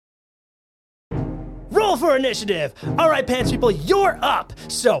Roll for initiative. All right, Pants people, you're up.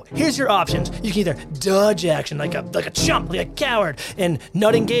 So here's your options. You can either dodge action like a chump, like a coward, and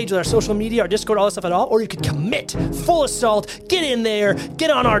not engage with our social media, our Discord, all that stuff at all, or you could commit, full assault, get in there, get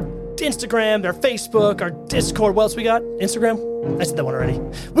on our Instagram, our Facebook, our Discord. What else we got? Instagram? I said that one already.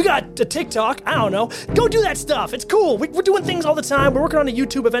 We got a TikTok. I don't know. Go do that stuff. It's cool. We're doing things all the time. We're working on a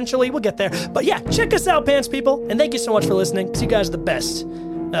YouTube eventually. We'll get there. But yeah, check us out, Pants people. And thank you so much for listening, because you guys are the best.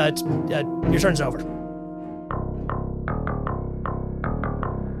 Your turn's over.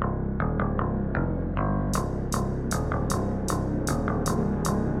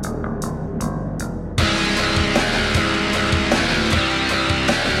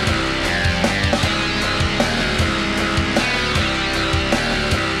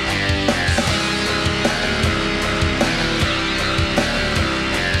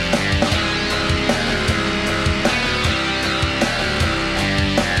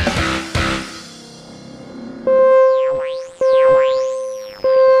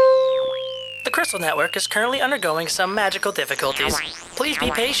 Network is currently undergoing some magical difficulties. Please be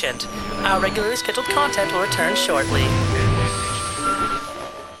patient. Our regularly scheduled content will return shortly.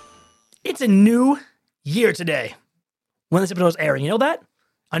 It's a new year today when this episode is airing. You know that?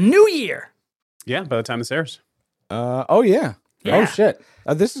 A new year. Yeah, by the time this airs. Oh, yeah. Oh, shit.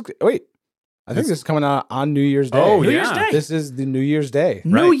 I think this is coming out on New Year's Day. Oh, New Year's Day. This is the New Year's Day.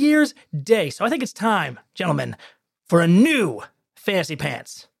 New Year's Day. So I think it's time, gentlemen, for a new Fantasy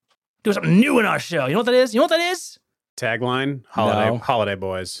Pants. Do something new in our show. You know what that is? You know what that is? Tagline, holiday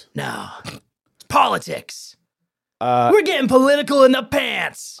boys. No. It's politics. We're getting political in the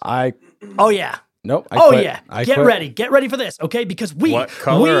pants. Oh, yeah. Nope. Get ready. Get ready for this, okay? Because What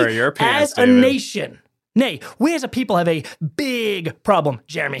color are your pants, as a David? nation, we as a people have a big problem,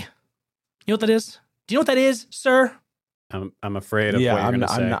 Jeremy. You know what that is? Do you know what that is, sir? I'm afraid of what you're going to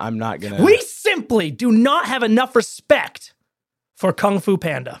say. I'm not going to. We simply do not have enough respect for Kung Fu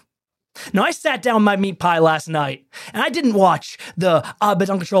Panda. Now, I sat down my meat pie last night, and I didn't watch the But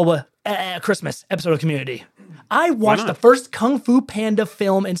Uncontrollable Christmas episode of Community. I watched the first Kung Fu Panda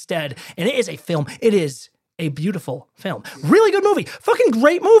film instead, and it is a film. It is a beautiful film. Really good movie. Fucking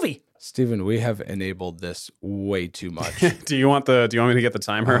great movie. Steven, we have enabled this way too much. Do you want me to get the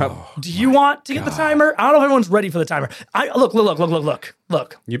timer up? Do you want to get the timer? I don't know if everyone's ready for the timer.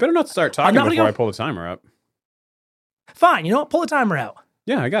 Look. You better not start talking before I pull the timer up. Fine, you know what? Pull the timer out.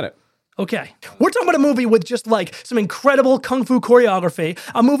 Yeah, I got it. Okay. We're talking about a movie with just like some incredible kung fu choreography,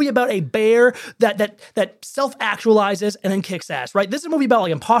 a movie about a bear that self-actualizes and then kicks ass, right? This is a movie about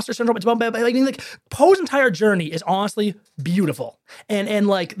like imposter syndrome. It's about like Poe's entire journey is honestly beautiful. And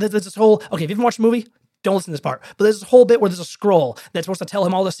like there's this whole, okay, if you haven't watched the movie, don't listen to this part. But there's this whole bit where there's a scroll that's supposed to tell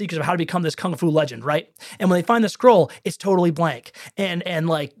him all the secrets of how to become this kung fu legend, right? And when they find the scroll, it's totally blank. And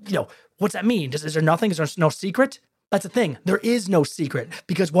like, you know, what's that mean? Is there nothing? Is there no secret? That's the thing. There is no secret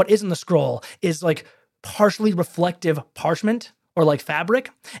because what is in the scroll is like partially reflective parchment or like fabric.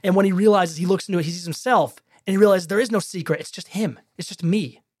 And when he realizes, he looks into it, he sees himself and he realizes there is no secret. It's just him. It's just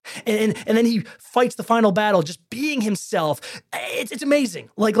me. And then he fights the final battle just being himself. It's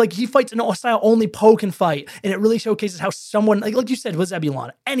amazing. Like he fights in a style only Poe can fight. And it really showcases how someone, like you said with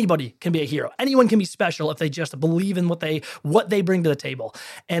Zebulon, anybody can be a hero. Anyone can be special if they just believe in what they bring to the table.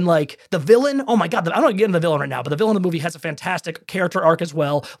 And like the villain, oh my God, I'm not getting into the villain right now, but the villain of the movie has a fantastic character arc as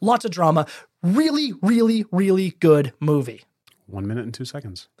well. Lots of drama. Really, really, really good movie. 1 minute and 2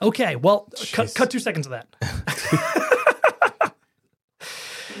 seconds. Okay, well, cut 2 seconds of that.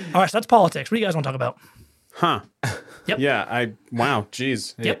 All right, so that's politics. What do you guys want to talk about? Huh. Yep. Yeah, wow,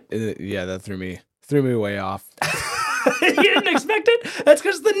 geez. Yep. Yeah, that threw me way off. You didn't expect it? That's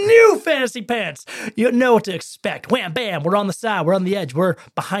because the new Fantasy Pants. You know what to expect. Wham, bam, we're on the side, we're on the edge, we're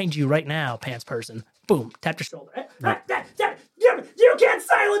behind you right now, pants person. Boom, tap your shoulder. You can't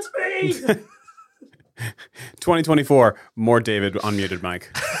silence me! 2024, more David unmuted mic.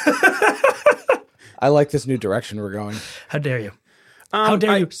 I like this new direction we're going. How dare you? How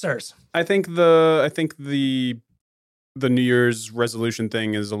dare you, sirs? I think the New Year's resolution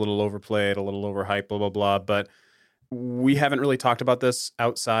thing is a little overplayed, a little overhyped, blah, blah, blah. But we haven't really talked about this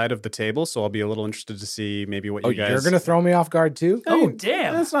outside of the table, so I'll be a little interested to see maybe what you guys... You're going to throw me off guard too? Oh,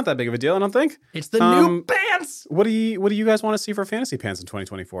 damn. That's not that big of a deal, I don't think. It's the new pants! What do you guys want to see for Fantasy Pants in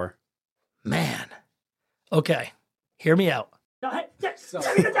 2024? Man. Okay. Hear me out. No, hey,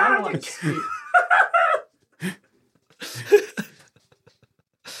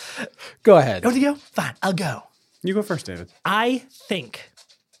 Go ahead. You want to go? Fine, I'll go. You go first, David. I think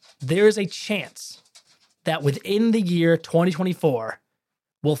there is a chance that within the year 2024,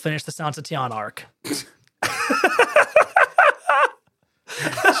 we'll finish the Sansa Tian arc.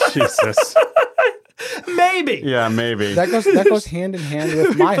 Jesus. Maybe. Yeah, maybe. That goes hand in hand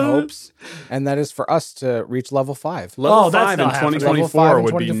with my hopes, and that is for us to reach level 5. Level that's 5 in not happening. 2024 Level 5 in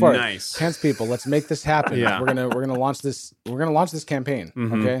would be 2024. nice. Chance people, let's make this happen. Yeah. We're gonna launch this. We're gonna launch this campaign.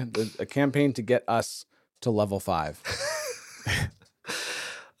 Okay, a campaign to get us to level 5.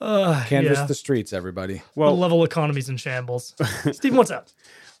 Canvas the streets, everybody. The Well, level economy's in shambles. Steve, what's up?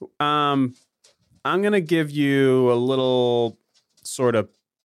 I'm going to give you a little sort of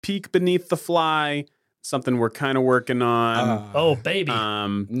peek beneath the fly, something we're kind of working on. Oh, baby. You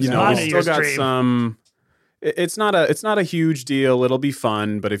No. know, we Mine still is got dream. some. It's not a huge deal. It'll be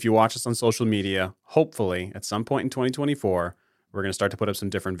fun, but if you watch us on social media, hopefully at some point in 2024, we're going to start to put up some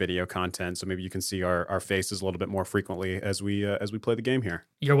different video content. So maybe you can see our faces a little bit more frequently as we play the game here.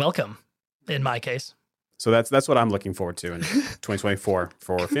 You're welcome, in my case. So that's what I'm looking forward to in 2024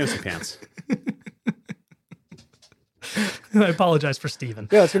 for Fantasy Pants. I apologize for Steven.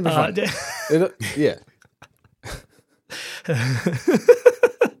 Yeah, it's gonna be fun.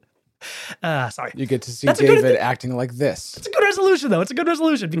 Yeah, sorry. you get to see That's a good David acting like this. It's a good resolution, though. It's a good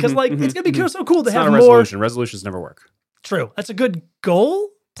resolution because, like, it's going to be so cool to It's have not a more. resolution. Resolutions never work. True. That's a good goal.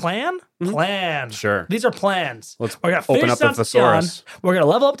 Plan? Plan. Sure. These are plans. Let's We're gonna open finish up the San thesaurus. Sebastian. We're going to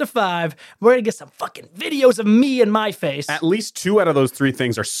level up to 5. We're going to get some fucking videos of me and my face. At least 2 out of those 3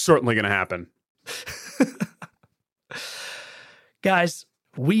 things are certainly going to happen. Guys,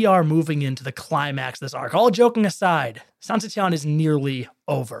 we are moving into the climax of this arc. All joking aside, San Sebastian is nearly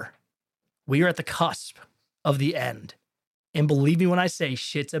over. We are at the cusp of the end. And believe me when I say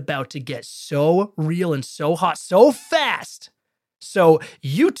shit's about to get so real and so hot so fast. So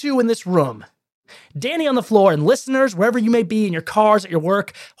you two in this room, Danny on the floor, and listeners, wherever you may be in your cars, at your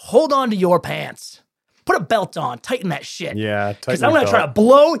work, hold on to your pants. Put a belt on. Tighten that shit. Yeah, Because I'm going to try to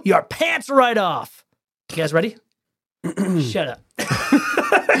blow your pants right off. You guys ready? Shut up.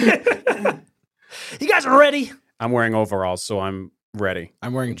 You guys ready? I'm wearing overalls, so I'm ready.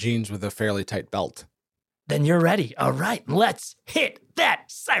 I'm wearing jeans with a fairly tight belt. Then you're ready. All right, let's hit that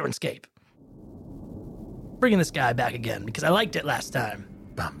sirenscape. Bringing this guy back again because I liked it last time.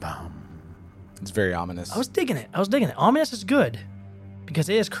 Bum, bum. It's very ominous. I was digging it. Ominous is good because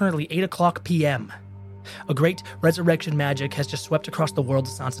it is currently 8 o'clock p.m. A great resurrection magic has just swept across the world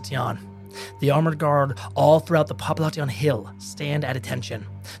of San Sebastian. The armored guard all throughout the Population Hill stand at attention.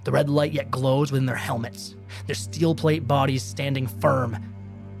 The red light yet glows within their helmets, their steel plate bodies standing firm.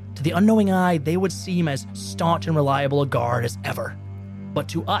 To the unknowing eye, they would seem as staunch and reliable a guard as ever. But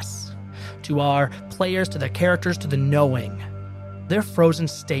to us, to our players, to their characters, to the knowing, their frozen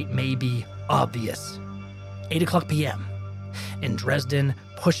state may be obvious. 8 o'clock p.m., and Dresden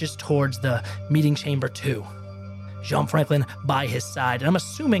pushes towards the meeting chamber 2. Jean Franklin by his side, and I'm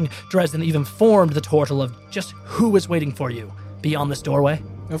assuming Dresden even formed the total of just who is waiting for you beyond this doorway.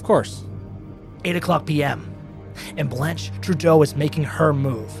 Of course. 8 o'clock p.m., and Blanche Trudeau is making her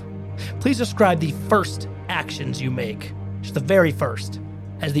move. Please describe the first actions you make, just the very first,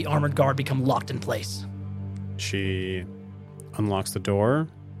 as the armored guard become locked in place. She unlocks the door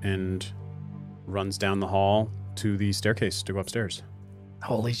and runs down the hall to the staircase to go upstairs.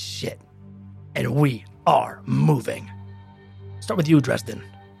 Holy shit. And we are moving. Start with you, Dresden.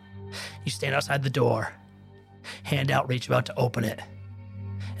 You stand outside the door, hand outreach about to open it.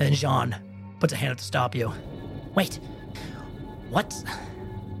 And then Jean puts a hand up to stop you. Wait, what?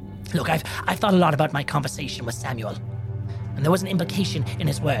 Look, I've thought a lot about my conversation with Samuel, and there was an implication in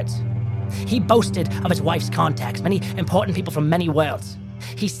his words. He boasted of his wife's contacts, many important people from many worlds.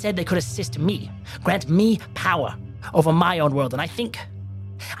 He said they could assist me, grant me power over my own world, and I think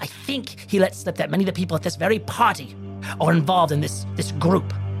he let slip that many of the people at this very party are involved in this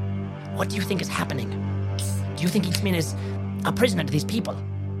group. What do you think is happening? Do you think each man is a prisoner to these people,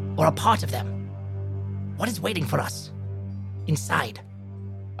 or a part of them? What is waiting for us inside?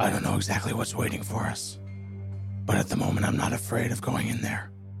 I don't know exactly what's waiting for us, but at the moment I'm not afraid of going in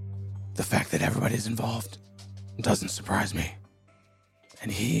there. The fact that everybody's involved doesn't surprise me.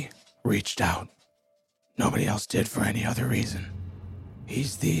 And he reached out. Nobody else did for any other reason.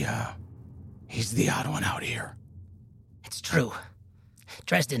 He's the odd one out here. It's true.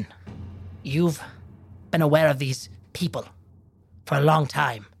 Dresden, you've been aware of these people for a long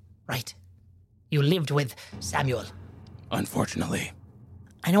time, right? You lived with Samuel. Unfortunately.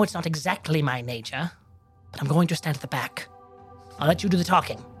 I know it's not exactly my nature, but I'm going to stand at the back. I'll let you do the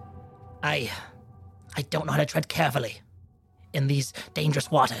talking. I don't know how to tread carefully in these dangerous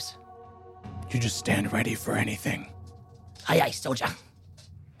waters. You just stand ready for anything. Aye, aye, soldier.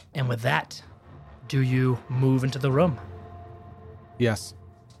 And with that, do you move into the room? Yes.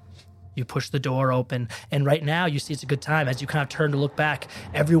 You push the door open, and right now you see it's a good time. As you kind of turn to look back,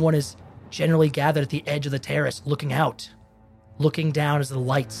 everyone is generally gathered at the edge of the terrace, looking out, looking down as the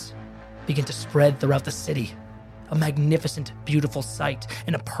lights begin to spread throughout the city. A magnificent, beautiful sight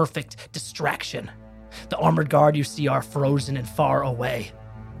and a perfect distraction. The armored guard you see are frozen and far away.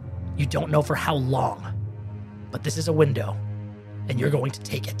 You don't know for how long, but this is a window, and you're going to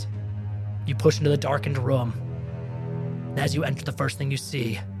take it. You push into the darkened room, and as you enter, the first thing you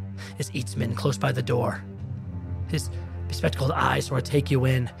see is Eatsman close by the door. His bespectacled eyes sort of take you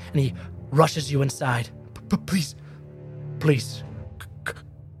in, and he rushes you inside. Please,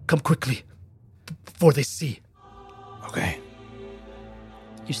 come quickly, before they see. Okay.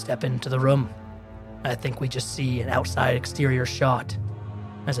 You step into the room. I think we just see an outside exterior shot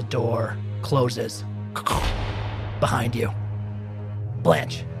as a door closes behind you.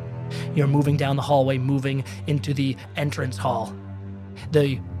 Blanche, you're moving down the hallway, moving into the entrance hall.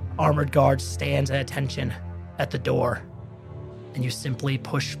 The armored guard stands at attention at the door, and you simply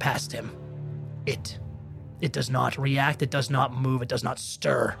push past him. It does not react, it does not move, it does not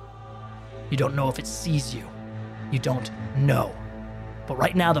stir. You don't know if it sees you. You don't know. But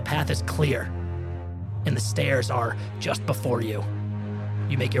right now the path is clear, and the stairs are just before you.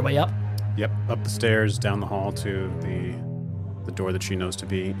 You make your way up? Yep, up the stairs, down the hall to the door that she knows to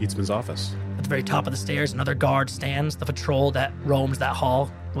be Eatsman's office. At the very top of the stairs, another guard stands, the patrol that roams that hall.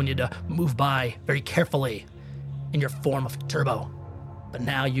 We need to move by very carefully in your form of Turbo. But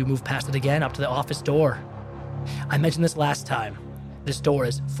now you move past it again up to the office door. I mentioned this last time. This door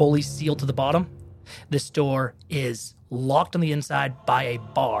is fully sealed to the bottom. This door is locked on the inside by a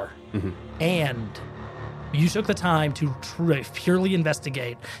bar. Mm-hmm. And you took the time to purely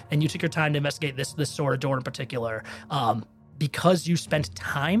investigate, and you took your time to investigate this sort of door in particular. Because you spent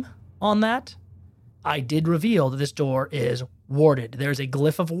time on that, I did reveal that this door is warded. There's a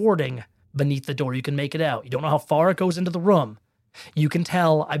glyph of warding beneath the door. You can make it out. You don't know how far it goes into the room. You can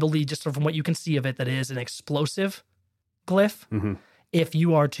tell, I believe, just from what you can see of it, that it is an explosive glyph. Mm-hmm. If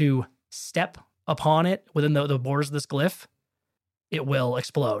you are to step upon it within the borders of this glyph, it will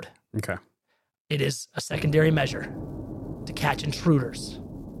explode. Okay. It is a secondary measure to catch intruders.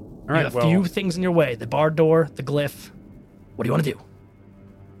 All right, you have a few things in your way. The barred door, the glyph. What do you want to do?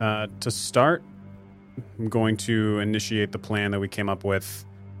 To start, I'm going to initiate the plan that we came up with.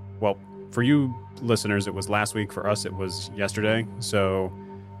 Well, for you listeners, it was last week. For us, it was yesterday. So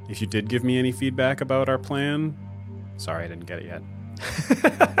if you did give me any feedback about our plan, sorry, I didn't get it yet.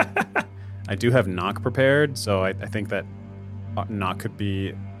 I do have knock prepared, so I think that knock could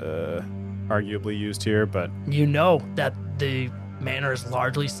be arguably used here, but... You know that the manor is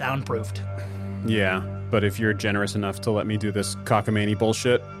largely soundproofed. Yeah, but if you're generous enough to let me do this cockamamie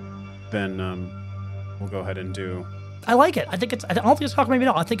bullshit, then we'll go ahead and do... I like it. I don't think it's cockamamie at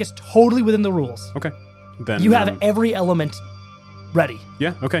all. I think it's totally within the rules. Okay. Then you have every element ready.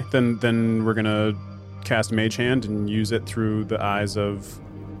 Yeah, okay. Then we're going to cast Mage Hand and use it through the eyes of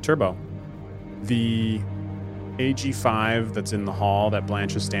Turbo. The AG5 that's in the hall that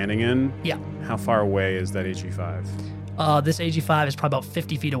Blanche is standing in, yeah. How far away is that AG5? This AG5 is probably about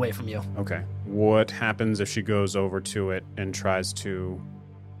 50 feet away from you. Okay. What happens if she goes over to it and tries to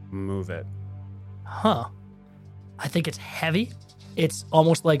move it? Huh. I think it's heavy. It's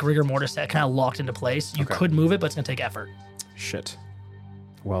almost like rigor mortis that kind of locked into place. You could move it, but it's going to take effort. Shit.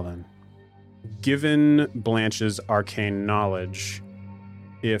 Well then. Given Blanche's arcane knowledge,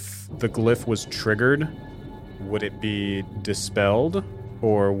 if the glyph was triggered, would it be dispelled,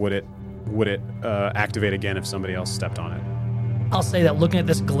 or would it activate again if somebody else stepped on it? I'll say that looking at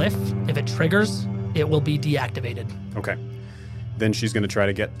this glyph, if it triggers, it will be deactivated. Okay. Then she's going to try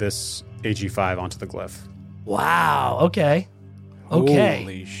to get this AG5 onto the glyph. Wow. Okay.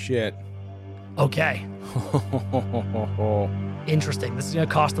 Holy shit. Okay. Interesting. This is going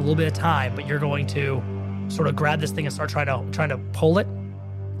to cost a little bit of time, but you're going to sort of grab this thing and start trying to pull it.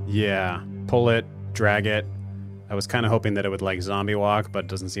 Yeah. Pull it, drag it. I was kind of hoping that it would like zombie walk, but it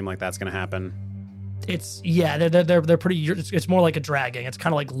doesn't seem like that's going to happen. They're pretty. It's more like a dragging. It's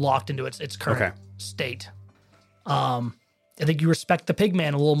kind of like locked into its current state. I think you respect the pig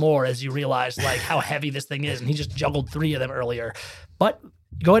man a little more as you realize like how heavy this thing is, and he just juggled 3 of them earlier. But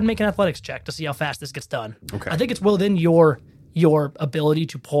go ahead and make an athletics check to see how fast this gets done. Okay. I think it's within your ability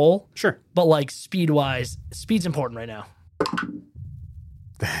to pull. Sure. But like speed's important right now.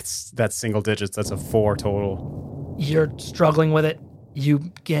 That's single digits. That's a 4 total. You're struggling with it.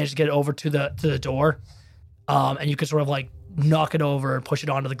 You manage to get it over to the door, and you can sort of like knock it over and push it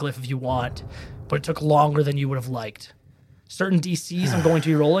onto the glyph if you want. But it took longer than you would have liked. Certain DCs I'm going to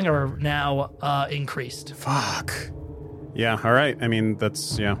be rolling are now increased. Fuck. Yeah, all right. I mean,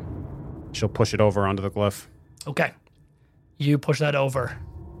 that's, yeah. She'll push it over onto the glyph. Okay. You push that over.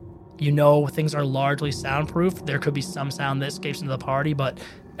 You know things are largely soundproof. There could be some sound that escapes into the party, but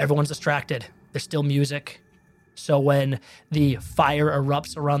everyone's distracted. There's still music. So when the fire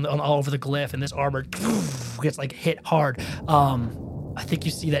erupts around all over the glyph and this armor gets like hit hard, I think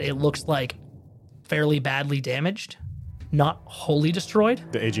you see that it looks like fairly badly damaged, not wholly destroyed.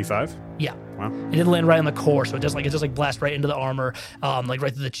 The AG5? Yeah. Wow. It didn't land right on the core, so it just blast right into the armor, like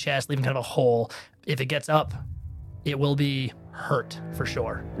right through the chest, leaving kind of a hole. If it gets up, it will be hurt for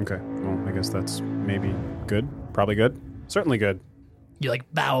sure. Okay. Well, I guess that's maybe good. Probably good. Certainly good. You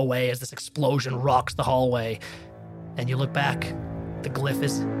like bow away as this explosion rocks the hallway, and you look back. The glyph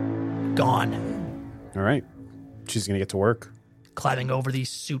is gone. All right. She's going to get to work. Climbing over the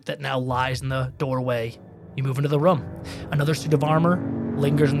suit that now lies in the doorway, you move into the room. Another suit of armor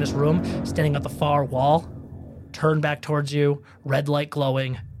lingers in this room, standing at the far wall, turned back towards you, red light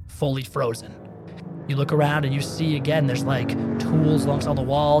glowing, fully frozen. You look around and you see again there's like tools along all the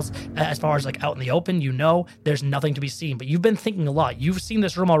walls. As far as like out in the open, you know there's nothing to be seen. But you've been thinking a lot. You've seen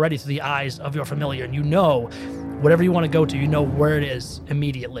this room already through the eyes of your familiar, and you know whatever you want to go to, you know where it is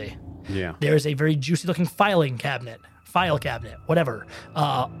immediately. Yeah. There's a very juicy looking file cabinet, whatever,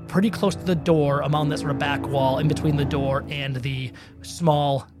 pretty close to the door among that sort of back wall in between the door and the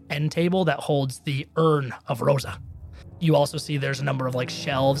small end table that holds the urn of Rosa. You also see there's a number of like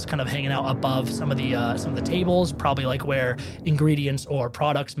shelves kind of hanging out above some of the tables, probably like where ingredients or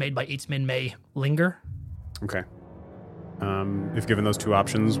products made by Eatsman may linger. Okay. If given those two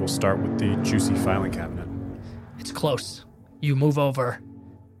options, we'll start with the juicy filing cabinet. It's close. You move over,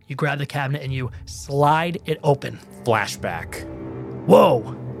 you grab the cabinet, and you slide it open. Flashback. Whoa!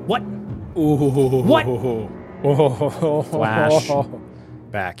 What? Ooh. What? Flash.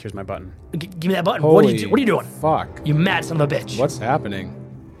 Back. Here's my button. Give me that button. Holy What are you doing? Fuck. You mad son of a bitch. What's happening?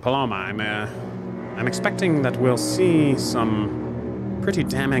 Paloma, I'm expecting that we'll see some pretty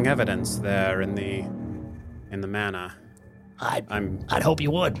damning evidence there in the manor. I'd hope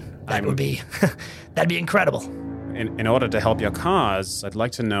you would. That'd be incredible. In order to help your cause, I'd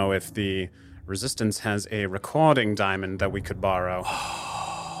like to know if the Resistance has a recording diamond that we could borrow.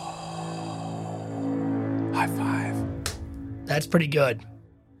 High five. That's pretty good.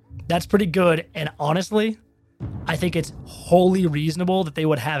 And honestly, I think it's wholly reasonable that they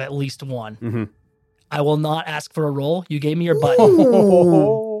would have at least one. Mm-hmm. I will not ask for a roll. You gave me your button.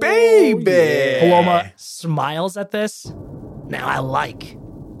 Oh, baby. Paloma smiles at this. Now I like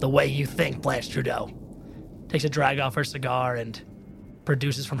the way you think, Blanche Trudeau. Takes a drag off her cigar and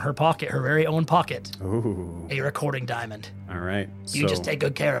produces from her pocket, her very own pocket, Ooh. a recording diamond. All right. You just take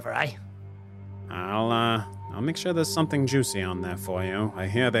good care of her, eh? I'll make sure there's something juicy on there for you. I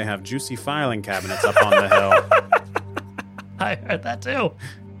hear they have juicy filing cabinets up on the hill. I heard that too.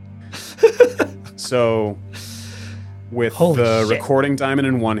 So, with Holy the shit. recording diamond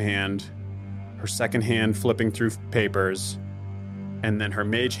in one hand, her second hand flipping through papers, and then her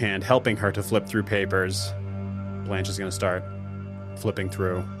mage hand helping her to flip through papers, Blanche is going to start flipping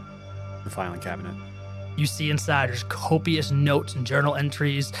through the filing cabinet. You see inside there's copious notes and journal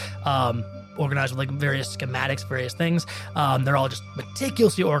entries, organized with like various schematics, various things. They're all just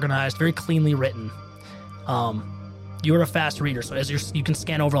meticulously organized, very cleanly written. You're a fast reader, so you can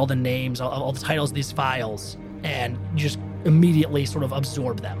scan over all the names, all the titles of these files, and you just immediately sort of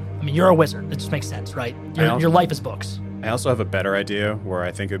absorb them. I mean, you're a wizard. It just makes sense, right? Your life is books. I also have a better idea where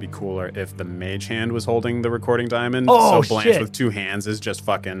I think it would be cooler if the mage hand was holding the recording diamond. Oh, so Blanche shit. with two hands is just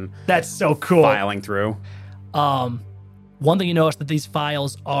fucking That's so cool. filing through. One thing you notice that these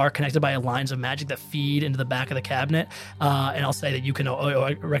files are connected by lines of magic that feed into the back of the cabinet, and I'll say that you can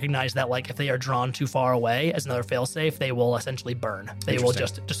recognize that, like, if they are drawn too far away as another failsafe, they will essentially burn. They will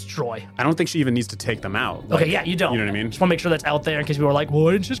just destroy. I don't think she even needs to take them out. Like, Okay, yeah, you don't. You know what I mean? Just want to make sure that's out there in case people are like, well,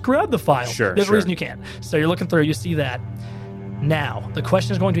 why didn't you just grab the file? Sure, There's sure. a reason you can't. So you're looking through, you see that. Now, the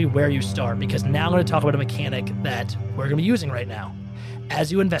question is going to be where you start, because now I'm going to talk about a mechanic that we're going to be using right now. As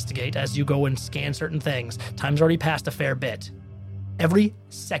you investigate, as you go and scan certain things, time's already passed a fair bit. Every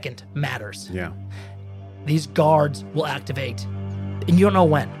second matters. Yeah. These guards will activate, and you don't know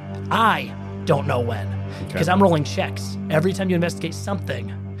when. I don't know when, because I'm rolling checks. Every time you investigate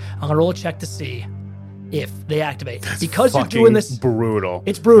something, I'm going to roll a check to see if they activate. That's because you're fucking doing this, brutal.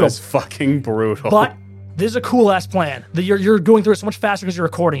 It's brutal. That's fucking brutal. But this is a cool ass plan. You're going through it so much faster because you're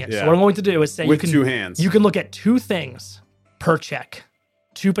recording it. Yeah. So what I'm going to do is say With you can two hands. You can look at two things per check,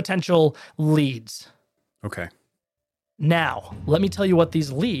 two potential leads. Okay. Now, let me tell you what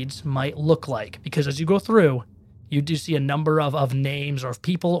these leads might look like, because as you go through, you do see a number of names or of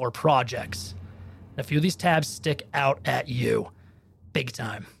people or projects. A few of these tabs stick out at you. Big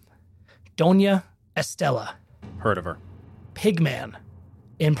time. Doña Estella. Heard of her. Pigman.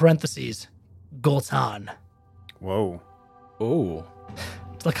 in parentheses, Gultan. Whoa. Oh.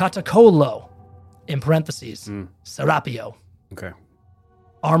 Tlacatacolo, in parentheses, Serapio. Okay.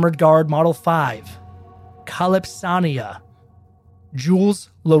 Armored Guard Model 5, Calypsania, Jules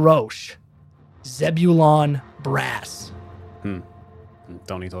LaRoche, Zebulon Brass.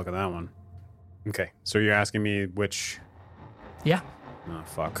 Don't need to look at that one. Okay, so you're asking me which... Yeah, Oh,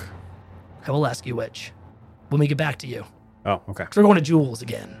 fuck. I will ask you which when we get back to you. Oh, okay. So we're going to Jules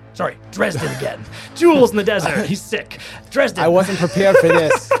again. Sorry, Dresden again. Jules in the desert. He's sick. Dresden. I wasn't prepared for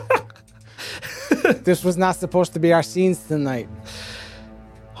this. This was not supposed to be our scenes tonight.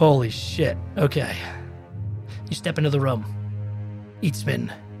 Holy shit. Okay. You step into the room.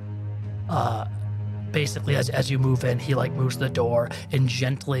 Eatsman, basically, as you move in, he moves the door and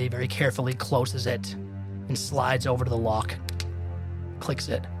gently, very carefully closes it and slides over to the lock. Clicks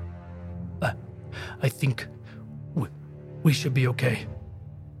it. I think we should be okay.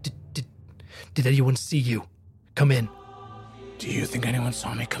 Did anyone see you? Come in. Do you think anyone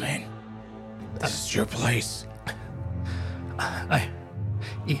saw me come in? This is your place.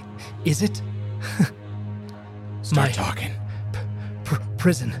 Is it? Start talking.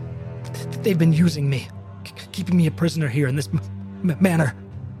 Prison. They've been using me, keeping me a prisoner here in this manner.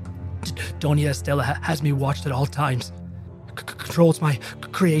 Doña Estela has me watched at all times. Controls my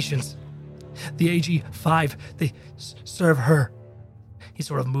creations. The AG-5, they serve her. He's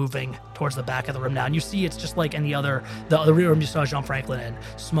sort of moving towards the back of the room now, and you see it's just like any other, the rear room you saw Jean Franklin in.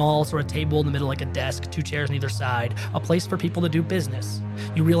 Small sort of table in the middle, like a desk, 2 chairs on either side, a place for people to do business.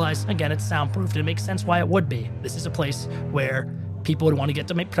 You realize, again, it's soundproofed, and it makes sense why it would be. This is a place where people would want to get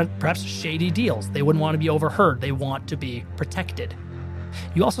to make perhaps shady deals. They wouldn't want to be overheard. They want to be protected.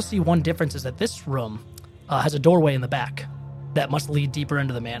 You also see one difference is that this room has a doorway in the back that must lead deeper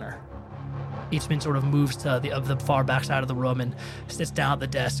into the manor. Eachman sort of moves to the far back side of the room and sits down at the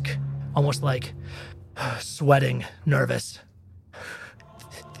desk, almost like sweating, nervous.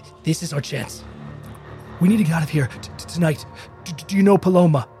 This is our chance. We need to get out of here tonight. Do you know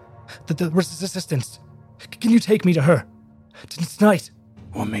Paloma? The resistance. Can you take me to her? Tonight.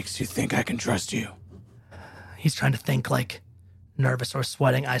 What makes you think I can trust you? He's trying to think, nervous or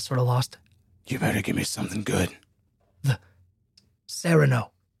sweating, eyes sort of lost. You better give me something good. The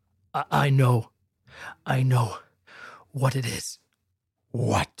Sereno. I know what it is.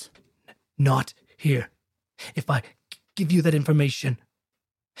 What? Not here. If I give you that information,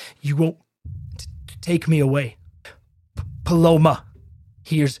 you won't take me away. Paloma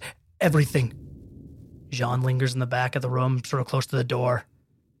hears everything. Jean lingers in the back of the room, sort of close to the door,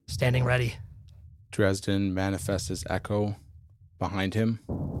 standing ready. Dresden manifests his echo behind him.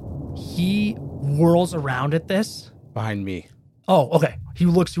 He whirls around at this. Behind me. Oh, okay. He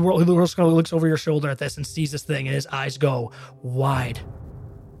looks over your shoulder at this and sees this thing, and his eyes go wide.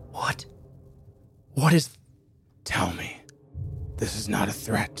 What? What is... Tell me. This is not a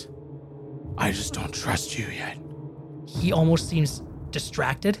threat. I just don't trust you yet. He almost seems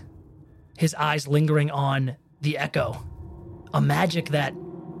distracted, his eyes lingering on the echo. A magic that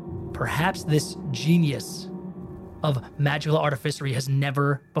perhaps this genius of magical artificery has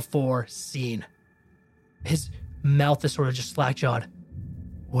never before seen. His mouth is sort of just slack-jawed.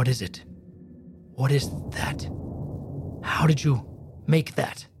 What is it? What is that? How did you make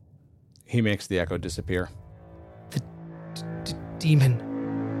that? He makes the echo disappear. The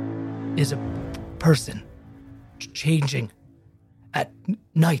demon is a person changing at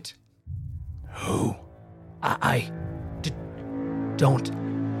night. Who? I don't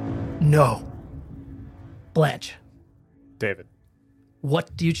know. Blanche, David.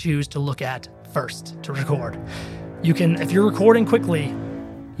 what do you choose to look at first to record? You can, if you're recording quickly,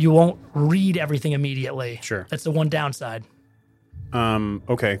 you won't read everything immediately. Sure. That's the one downside.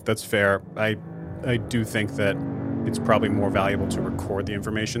 Okay, that's fair. I do think that it's probably more valuable to record the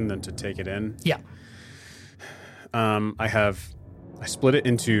information than to take it in. Yeah. I split it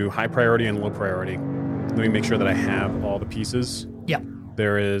into high priority and low priority. Let me make sure that I have all the pieces. Yeah.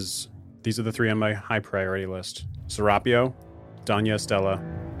 These are the 3 on my high priority list. Serapio, Doña Estela,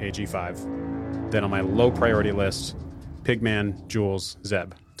 AG5. Then on my low priority list, Pigman, Jules,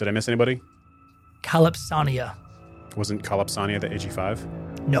 Zeb. Did I miss anybody? Calypsania. Wasn't Calypsania the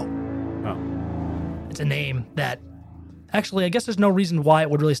AG5? No. Oh. It's a name that, actually, I guess there's no reason why it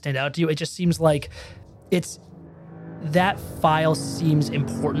would really stand out to you. It just seems like that file seems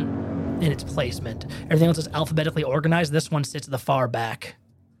important in its placement. Everything else is alphabetically organized. This one sits at the far back.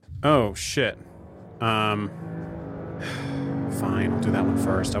 Oh, shit. Fine, I'll do that one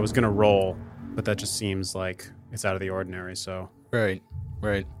first. I was going to roll, but that just seems like it's out of the ordinary, so. Right.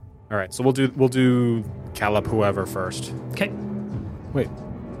 All right, so we'll do Caleb whoever first. Okay. Wait,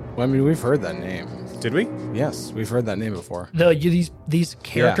 Well, I mean, we've heard that name. Did we? Yes, we've heard that name before. These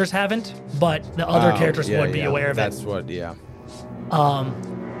characters haven't, but the other characters would be aware of it. That's what, yeah.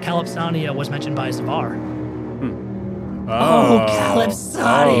 Calypsonia was mentioned by Zavar. Oh,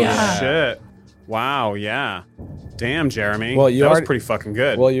 Calypsonia. Oh, shit. Wow, yeah. Damn, Jeremy. Well, that was pretty fucking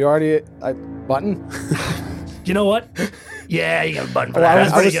good. Well, you already... button? You know what? Yeah, you got a button for that.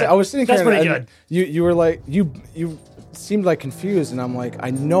 That's pretty good. I was sitting That's here pretty and good. you were like... You seemed like confused, and I'm like,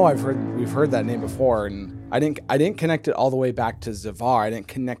 I know we've heard that name before, and I didn't connect it all the way back to Zavar. I didn't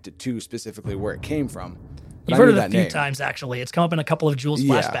connect it to specifically where it came from. You've heard it a few times, actually. It's come up in a couple of Jules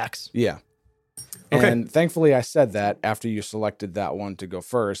flashbacks. Yeah. Okay. And thankfully I said that after you selected that one to go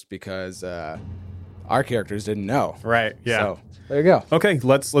first because our characters didn't know. Right, yeah. So there you go. Okay,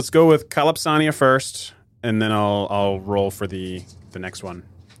 let's go with Calypsonia first, and then I'll roll for the next one.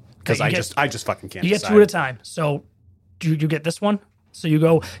 Because I just fucking can't You get decide. 2 at a time. So you get this one. So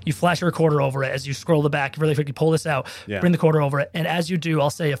you flash a recorder over it as you scroll the back really quickly, pull this out, bring the recorder over it, and as you do, I'll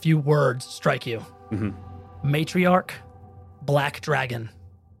say a few words strike you. Mm-hmm. Matriarch, Black Dragon.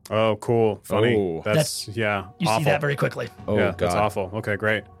 Oh, cool. Funny. Oh. That's You awful. see that very quickly. Oh, yeah, God. that's awful. Okay,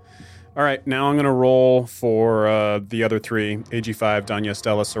 great. All right, now I'm going to roll for the other 3. AG5, Danya,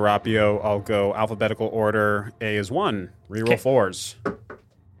 Stella, Serapio. I'll go alphabetical order. A is 1. Reroll 4s.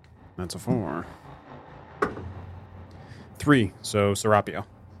 That's a 4. 3, so Serapio.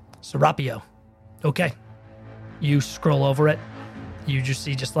 Serapio. Okay. You scroll over it. You just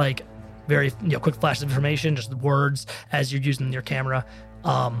see like very quick flashes of information, just the words as you're using your camera.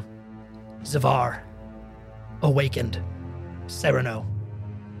 Zavar. Awakened. Sereno.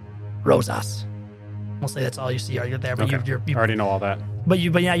 Rosas. Mostly that's all you see. You're there, but Okay. you I already know all that. but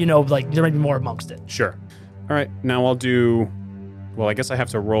yeah, like there might be more amongst it. Sure. All right, now I'll do... Well, I guess I have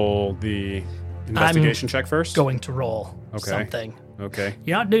to roll the investigation check first. Going to roll Okay. something. Okay.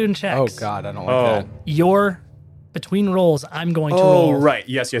 You're not doing checks. Oh, God, I don't like that. You're between rolls. I'm going to Oh, roll. right.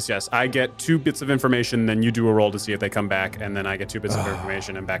 Yes. I get 2 bits of information, then you do a roll to see if they come back, and then I get 2 bits of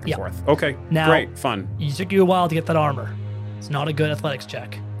information and back and Yeah. forth. Okay, Now- great, fun. It took you a while to get that armor. It's not a good athletics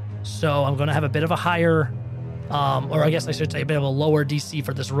check. So I'm going to have a bit of a higher, or I guess I should say a bit of a lower DC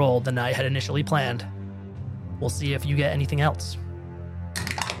for this roll than I had initially planned. We'll see if you get anything else.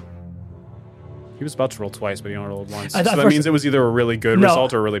 He was about to roll twice, but he only rolled once. I So thought that first- means it was either a really good No.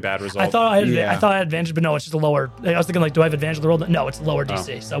 result or a really bad result. I thought I Yeah. had advantage, but no, it's just a lower. I was thinking, like, do I have advantage of the roll? No, it's lower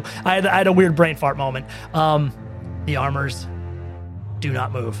DC. So I had a weird brain fart moment. The armors do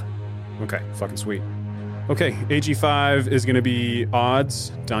not move. Okay, fucking sweet. Okay, AG5 is going to be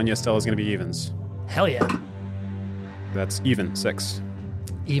odds. Danya Stella is going to be evens. Hell yeah. That's even 6.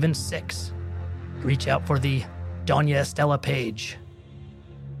 Even 6. Reach out for the Danya Estella page.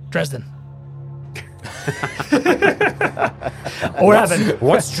 Dresden. We're having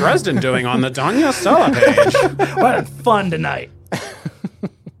What's Dresden doing on the Danya Stella page? we're having fun tonight.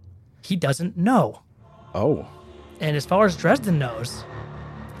 He doesn't know. Oh. And as far as Dresden knows,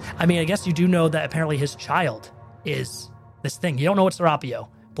 I mean, I guess you do know that apparently his child is this thing. You don't know it's Serapio.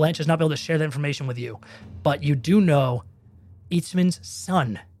 Blanche has not been able to share that information with you. But you do know Eatsman's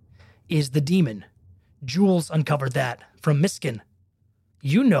son is the demon. Jules uncovered that from Miskin.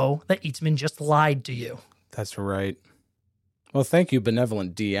 You know that Eatsman just lied to you. That's right. Well, thank you,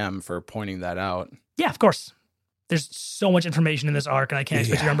 benevolent DM, for pointing that out. Yeah, of course. There's so much information in this arc, and I can't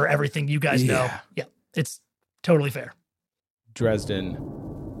expect you to remember everything you guys know. Yeah, it's totally fair. Dresden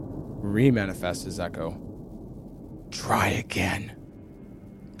remanifests his echo. Try again.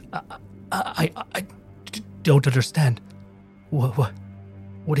 I don't understand.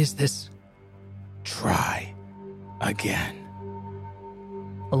 What is this? Try again.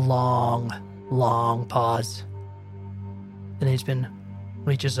 A long, long pause. Then Eastman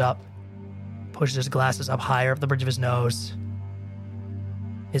reaches up, pushes his glasses up higher up the bridge of his nose.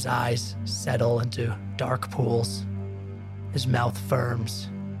 His eyes settle into dark pools. His mouth firms.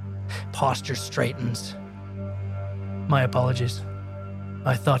 Posture straightens. My apologies.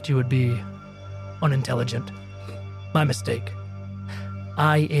 I thought you would be unintelligent. My mistake.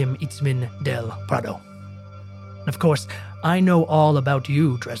 I am Itzmin del Prado. And of course, I know all about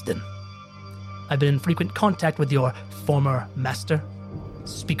you, Dresden. I've been in frequent contact with your former master,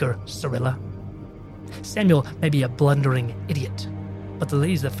 Speaker Cyrilla. Samuel may be a blundering idiot, but the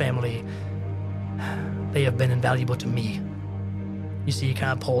ladies of the family, they have been invaluable to me. You see, he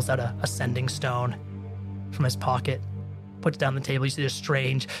kind of pulls out a sending stone from his pocket, puts it down the table. You see the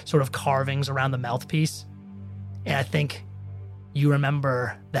strange sort of carvings around the mouthpiece. And I think you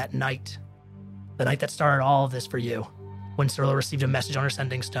remember that night, the night that started all of this for you, when Cyrilla received a message on her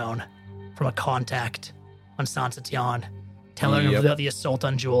sending stone from a contact on San Satian, telling him about the assault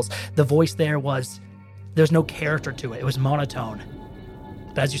on Jules. The voice there's no character to it. It was monotone.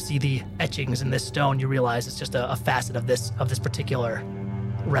 But as you see the etchings in this stone, you realize it's just a facet of this particular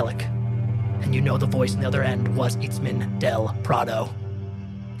relic. And you know the voice on the other end was Itzmin del Prado.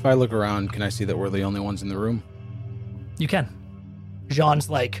 If I look around, can I see that we're the only ones in the room? You can. Jean's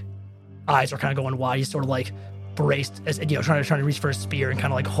eyes are kind of going wide. He's sort of braced, as trying to reach for his spear and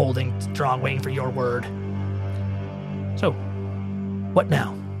kind of holding strong, waiting for your word. So, what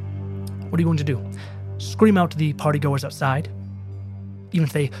now? What are you going to do? Scream out to the partygoers outside? Even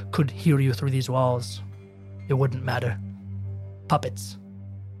if they could hear you through these walls, it wouldn't matter. Puppets.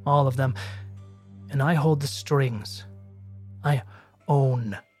 All of them. And I hold the strings. I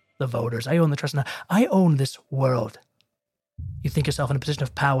own the voters. I own the trust. I own this world. You think yourself in a position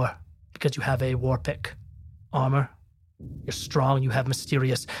of power because you have a war pick, armor. You're strong. You have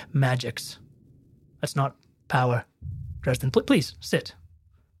mysterious magics. That's not power. Dresden, please sit.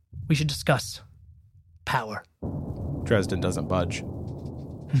 We should discuss power. Dresden doesn't budge.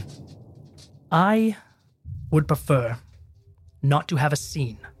 I would prefer not to have a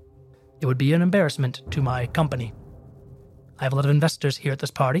scene. It would be an embarrassment to my company. I have a lot of investors here at this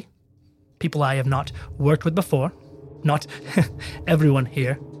party. People I have not worked with before. Not everyone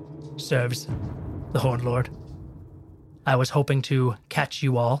here serves the Horned Lord. I was hoping to catch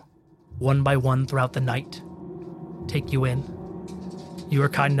you all, one by one throughout the night, take you in. You were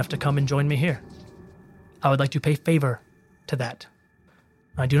kind enough to come and join me here. I would like to pay favor to that.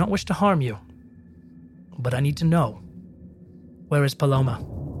 I do not wish to harm you, but I need to know. Where is Paloma?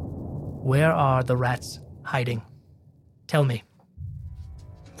 Where are the rats hiding? Tell me.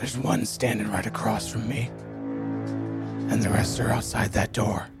 There's one standing right across from me, and the rest are outside that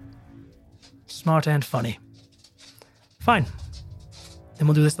door. Smart and funny. Fine. Then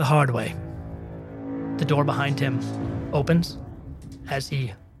we'll do this the hard way. The door behind him opens as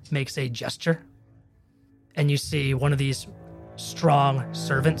he makes a gesture, and you see one of these strong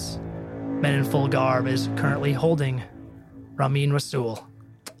servants, men in full garb, is currently holding Ramin Rasul.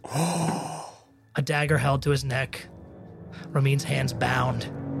 A dagger held to his neck. Ramin's hands bound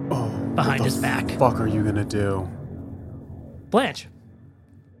behind his back. What the fuck are you gonna do? Blanche,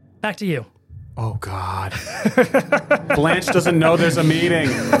 back to you. Oh, God. Blanche doesn't know there's a meeting.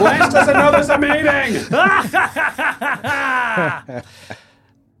 Blanche doesn't know there's a meeting!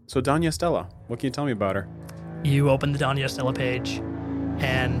 So, Danya Stella, what can you tell me about her? You open the Danya Stella page,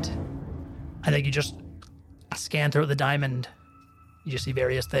 and I think you just scan through the diamond. You just see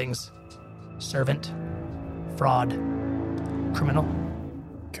various things. Servant, fraud, criminal.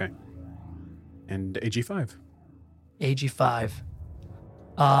 Okay. And AG5. AG5.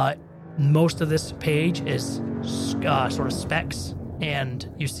 Most of this page is sort of specs, and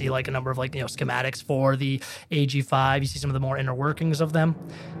you see a number of schematics for the AG5. You see some of the more inner workings of them.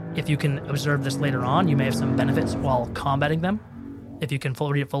 If you can observe this later on, you may have some benefits while combating them, if you can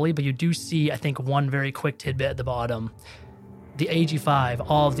read it fully. But you do see, I think, one very quick tidbit at the bottom. The AG5,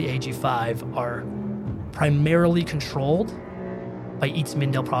 all of the AG5 are primarily controlled by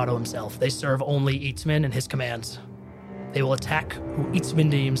Itzmin del Prado himself. They serve only Itzmin and his commands. They will attack who Itzmin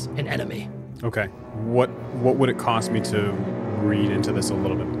deems an enemy. Okay. What would it cost me to read into this a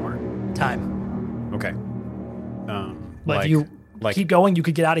little bit more? Time. Okay. But if you keep going, you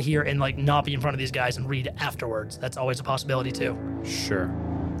could get out of here and not be in front of these guys and read afterwards. That's always a possibility too. Sure.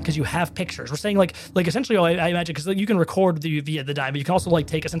 Because you have pictures. We're saying essentially, I imagine, because you can record via the diamond. You can also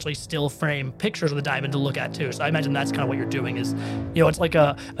take essentially still frame pictures of the diamond to look at too. So I imagine that's kind of what you're doing. Is it's like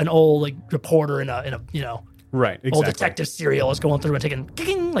an old reporter in a right, exactly. old detective serial is going through and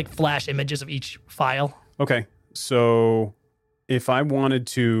taking flash images of each file. Okay, so if I wanted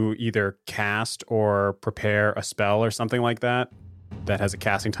to either cast or prepare a spell or something like that has a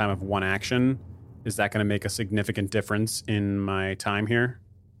casting time of 1 action, is that going to make a significant difference in my time here?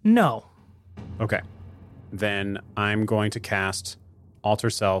 No. Okay. Then I'm going to cast Alter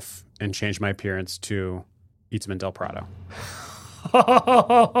Self and change my appearance to Itzmin del Prado.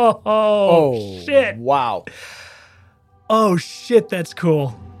 Oh, shit. Wow. Oh, shit, that's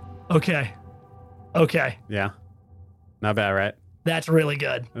cool. Okay. Yeah. Not bad, right? That's really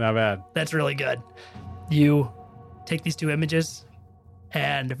good. Not bad. That's really good. You take these 2 images,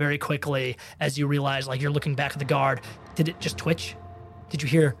 and very quickly, as you realize, you're looking back at the guard, did it just twitch? Did you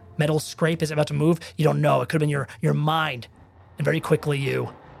hear metal scrape? Is it about to move? You don't know. It could have been your mind. And very quickly, you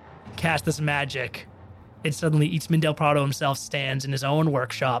cast this magic, and suddenly Itzmin del Prado himself stands in his own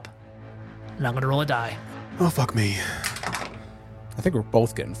workshop. And I'm going to roll a die. Oh, fuck me. I think we're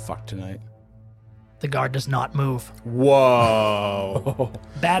both getting fucked tonight. The guard does not move. Whoa.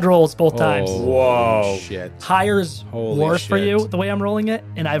 Bad rolls both times. Whoa. Shit. Higher's Holy worse for shit. you, the way I'm rolling it,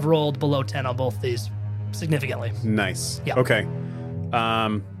 and I've rolled below 10 on both these significantly. Nice. Yeah. Okay.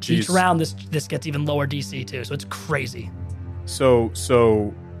 Geez. Each round, this gets even lower DC too, so it's crazy. So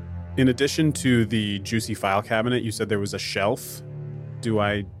in addition to the juicy file cabinet, you said there was a shelf.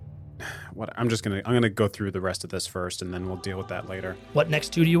 I'm gonna go through the rest of this first, and then we'll deal with that later. What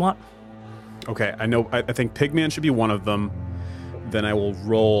next two do you want? Okay, I know. I think Pigman should be one of them. Then I will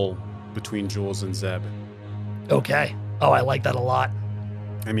roll between Jules and Zeb. Okay. Oh, I like that a lot.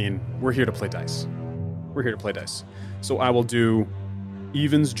 I mean, we're here to play dice. So I will do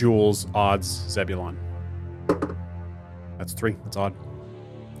evens, Jules, odds, Zebulon. That's 3. That's odd.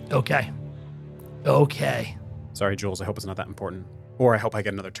 Okay. Sorry, Jules. I hope it's not that important. Or I hope I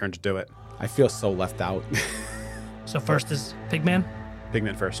get another turn to do it. I feel so left out. So first is Pigman.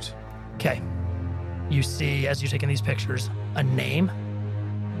 Pigman first. Okay. You see, as you're taking these pictures, a name.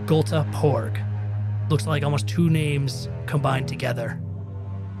 Gulta Porg. Looks like almost two names combined together.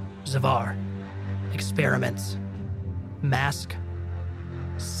 Zavar. Experiments. Mask.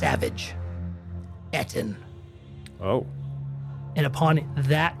 Savage. Etten. Oh. And upon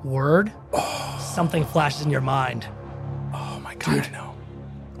that word, something flashes in your mind. Oh my god, I know.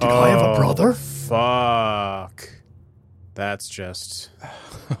 Did I have a brother? Fuck. That's just...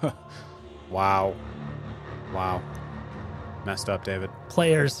 Wow. Messed up, David.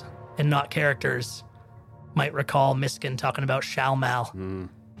 Players and not characters might recall Miskin talking about Shalmal.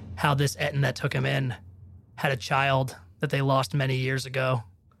 How this Etten that took him in had a child that they lost many years ago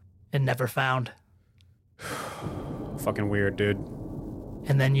and never found. Fucking weird, dude.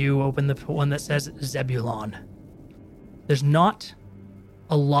 And then you open the one that says Zebulon. There's not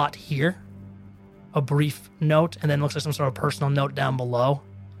a lot here. A brief note, and then looks like some sort of personal note down below.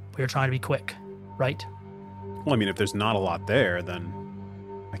 But you're trying to be quick, right? Well, I mean, if there's not a lot there, then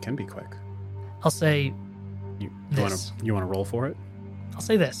I can be quick. I'll say You this. want to roll for it? I'll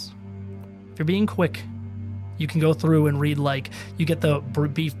say this. If you're being quick, you can go through and read, like, you get the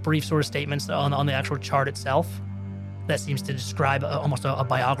brief sort of statements on the actual chart itself. That seems to describe almost a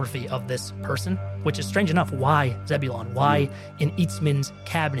biography of this person, which is strange enough. Why Zebulon? Why in Eatsman's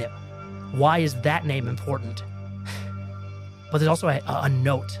cabinet? Why is that name important? But there's also a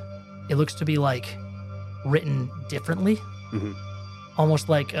note. It looks to be like written differently, almost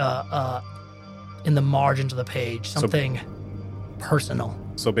like in the margins of the page, something personal.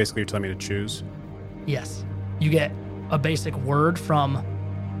 So basically, you're telling me to choose? Yes, you get a basic word from.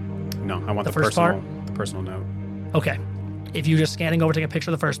 No, I want The the first personal, the personal note. Okay, if you're just scanning over, taking a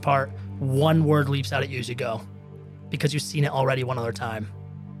picture of the first part, one word leaps out at you as you go, because you've seen it already one other time.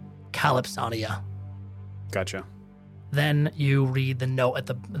 Calypsonia. Gotcha. Then you read the note at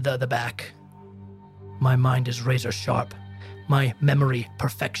the back. My mind is razor sharp, my memory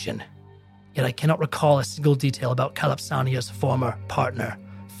perfection. Yet I cannot recall a single detail about Calypsonia's former partner,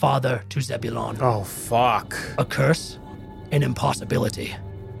 father to Zebulon. Oh, fuck. A curse? An impossibility.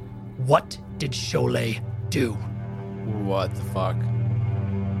 What did Cholet do? What the fuck?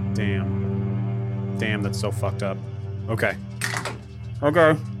 Damn, that's so fucked up. Okay.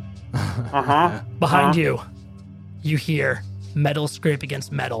 Uh-huh. Behind you, you hear metal scrape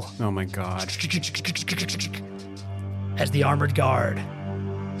against metal Oh my god. as the armored guard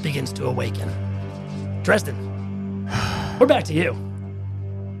begins to awaken. Dresden, we're back to you.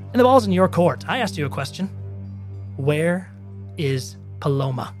 And the ball's in your court. I asked you a question. Where is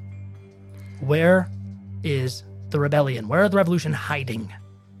Paloma? Where is the rebellion? Where are the revolution hiding?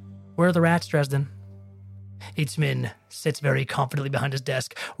 Where are the rats, Dresden? Eatsman sits very confidently behind his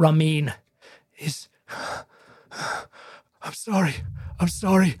desk. Ramin is... I'm sorry.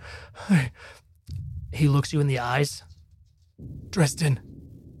 He looks you in the eyes. Dresden,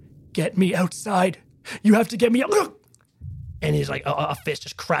 get me outside. You have to get me out. And he's like, a fist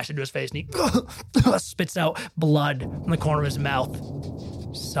just crashed into his face, and he spits out blood from the corner of his mouth.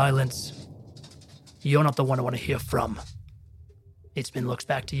 Silence. You're not the one I want to hear from. Itzman looks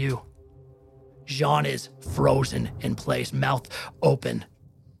back to you. Jean is frozen in place, mouth open,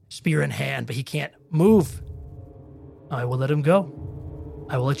 spear in hand, but he can't move. I will let him go.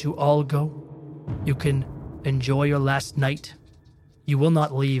 I will let you all go. You can enjoy your last night. You will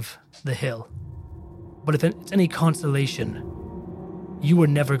not leave the hill. But if it's any consolation, you were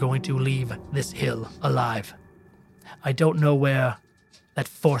never going to leave this hill alive. I don't know where that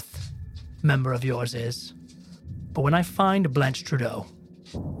fourth member of yours is, but when I find Blanche Trudeau...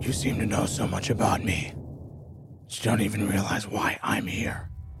 You seem to know so much about me. You don't even realize why I'm here.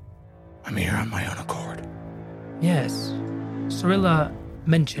 I'm here on my own accord. Yes, Cyrilla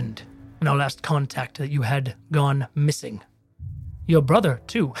mentioned in our last contact that you had gone missing. Your brother,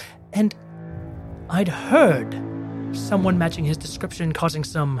 too. And I'd heard someone matching his description causing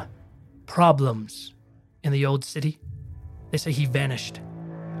some problems in the old city. They say he vanished.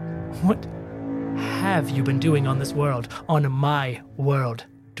 What have you been doing on this world, on my world,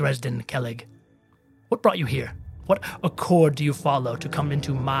 Dresden Kellig? What brought you here? What accord do you follow to come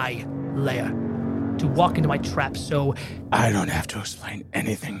into my lair? To walk into my trap so... I don't have to explain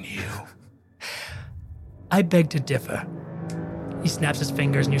anything to you. I beg to differ. He snaps his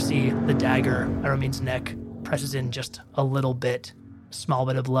fingers and you see the dagger at Ramin's neck presses in just a little bit. A small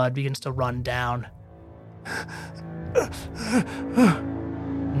bit of blood begins to run down.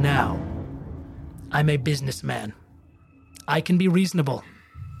 Now, I'm a businessman. I can be reasonable.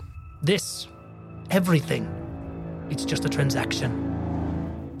 This, everything, it's just a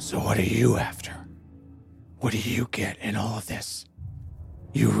transaction. So what are you after? What do you get in all of this?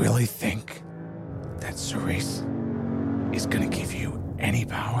 You really think that Cerise is gonna give you any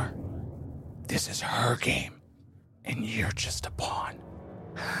power? This is her game, and you're just a pawn.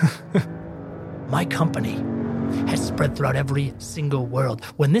 My company has spread throughout every single world.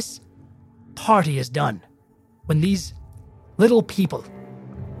 When this party is done, when these little people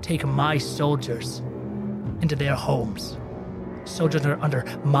take my soldiers into their homes, soldiers are under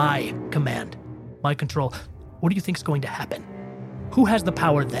my command, my control, what do you think is going to happen? Who has the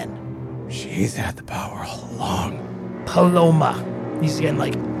power then? She's had the power all along. Paloma. He's again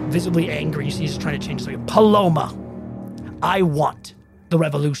like visibly angry. You see he's trying to change something. Paloma. I want the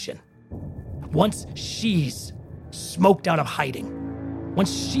revolution. Once she's smoked out of hiding,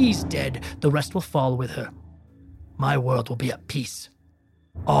 once she's dead, the rest will fall with her. My world will be at peace.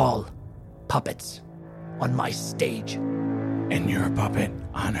 All puppets on my stage. And you're a puppet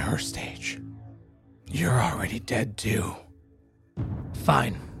on her stage. You're already dead too.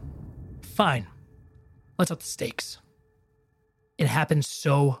 Fine. Let's up the stakes. It happens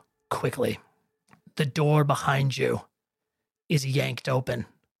so quickly. The door behind you is yanked open,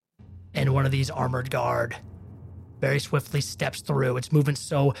 and one of these armored guard very swiftly steps through. It's moving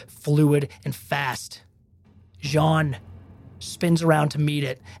so fluid and fast. Jean spins around to meet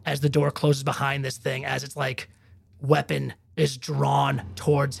it as the door closes behind this thing, as its like weapon is drawn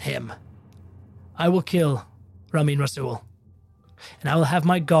towards him. I will kill Ramin Rasul, and I will have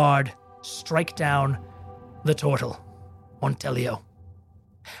my guard strike down the turtle, Montelio.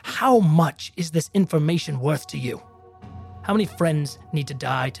 How much is this information worth to you? How many friends need to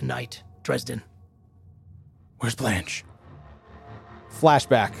die tonight, Dresden? Where's Blanche?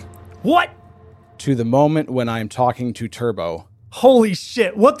 Flashback What? to the moment when I'm talking to Turbo, Holy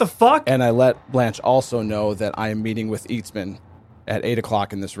shit, what the fuck? and I let Blanche also know that I am meeting with Eatsman at 8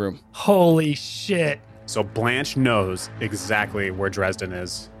 o'clock in this room. Holy shit. So Blanche knows exactly where Dresden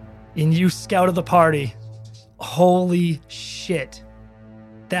is. And you scouted the party. Holy shit.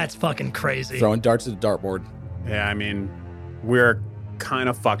 That's fucking crazy. Throwing darts at the dartboard. Yeah, I mean, we're kind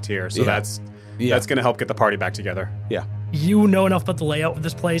of fucked here. So Yeah. that's going to help get the party back together. Yeah. You know enough about the layout of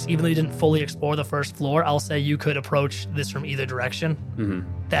this place, even though you didn't fully explore the first floor. I'll say you could approach this from either direction. Mm-hmm.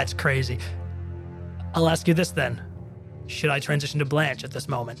 That's crazy. I'll ask you this then. Should I transition to Blanche at this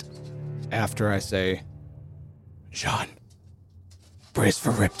moment? After I say, Jean, brace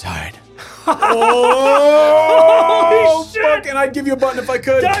for Riptide. Oh, shit! fucking, I'd give you a button if I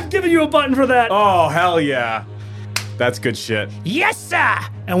could. I'm giving you a button for that. Oh, hell yeah. That's good shit. Yes, sir!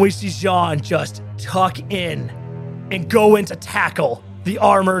 And we see Jean just tuck in and go in to tackle the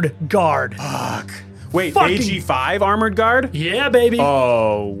armored guard. Fuck. Wait, Fucking- AG5 armored guard? Yeah, baby.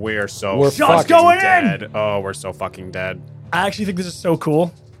 Oh, we're so We're Jean's fucking going in! dead. Oh, we're so fucking dead. I actually think this is so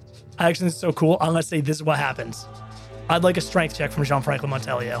cool. I'm going to say this is what happens. I'd like a strength check from Jean-Francois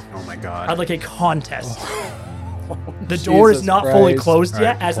Montelio. Oh my god. I'd like a contest. The door is Jesus not fully Christ. closed All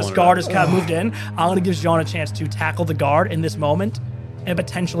yet, right, as this pulling it guard up. is kind of moved in. I'm going to give Jean a chance to tackle the guard in this moment and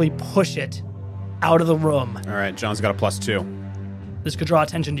potentially push it out of the room. All right, John's got a +2. This could draw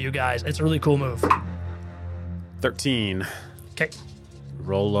attention to you guys. It's a really cool move. 13. Okay.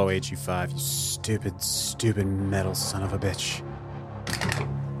 Roll low, AG5. You stupid metal son of a bitch.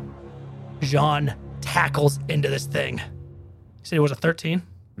 Jean tackles into this thing. You said it was a 13?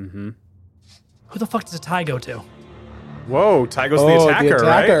 Mm-hmm. Who the fuck does a tie go to? Whoa, Ty goes oh, the attacker,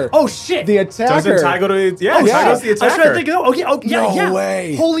 right? Oh, shit. The attacker. Doesn't Ty go to... Yeah, Oh, Ty shit. goes the I was trying to attacker. think of... Okay, yeah, No yeah.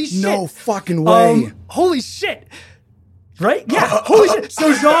 way. Holy shit. No fucking way. Holy shit. Right? Yeah. Holy shit.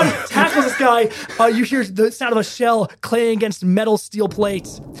 So Jean tackles this guy. You hear the sound of a shell clanging against metal steel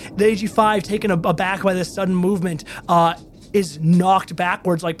plates. The AG5 taken aback by this sudden movement. is knocked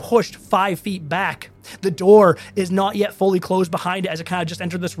backwards, like pushed 5 feet back. The door is not yet fully closed behind it as it kind of just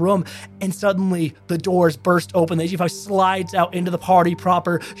entered this room. And suddenly the doors burst open. The AG5 slides out into the party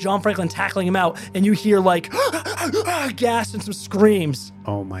proper, Jean Franklin tackling him out. And you hear like gasps and some screams.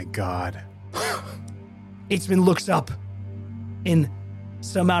 Oh my God. Itzman looks up in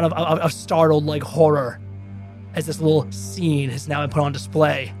some amount of startled like horror as this little scene has now been put on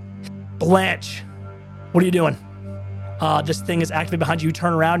display. Blanche, what are you doing? This thing is actively behind you. You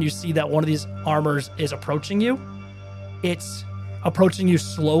turn around, you see that one of these armors is approaching you. It's approaching you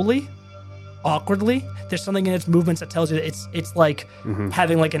slowly, awkwardly. There's something in its movements that tells you that it's like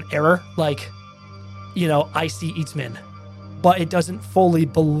having like an error, like, I see Itzman, but it doesn't fully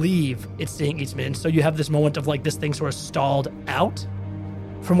believe it's seeing Itzman. And so you have this moment of like this thing sort of stalled out.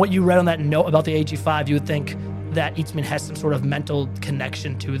 From what you read on that note about the AG5, you would think that Itzman has some sort of mental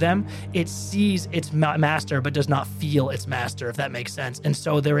connection to them. It sees its master, but does not feel its master, if that makes sense. And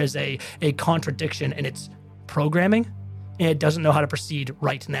so there is a contradiction in its programming, and it doesn't know how to proceed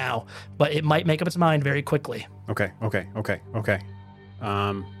right now, but it might make up its mind very quickly. Okay.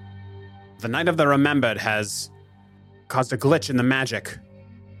 The Night of the Remembered has caused a glitch in the magic.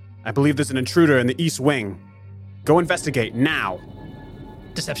 I believe there's an intruder in the East Wing. Go investigate now.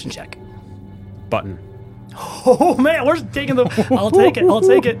 Deception check. Button. Oh man, we're just taking I'll take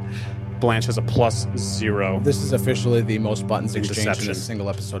it. Blanche has a +0. This is officially the most buttons exchanged in Deception. a single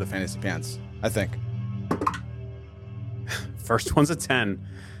episode of Fantasy Pants, I think. First one's a 10.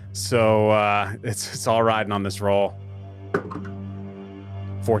 So it's all riding on this roll.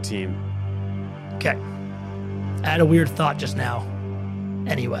 14. Okay. I had a weird thought just now.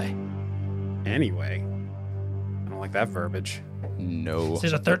 Anyway. I don't like that verbiage. No. So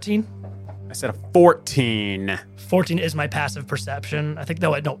there's a 13. I said a 14. 14 is my passive perception. I think,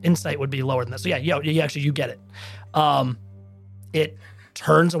 no, insight would be lower than that. So yeah, you get it. It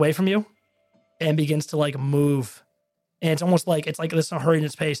turns away from you and begins to like move. And it's almost like, it's like this hurry in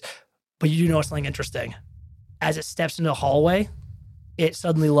its pace, but you do notice something interesting. As it steps into the hallway, it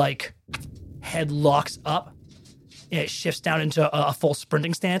suddenly like head locks up and it shifts down into a full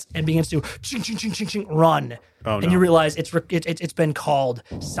sprinting stance and begins to ching, ching, ching, ching, ching, run. Oh, no. And you realize it's been called.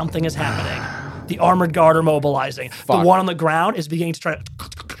 Something is happening. The armored guard are mobilizing. The one on the ground is beginning to try to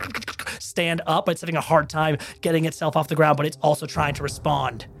stand up, but it's having a hard time getting itself off the ground, but it's also trying to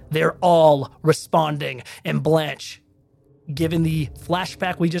respond. They're all responding. And Blanche, given the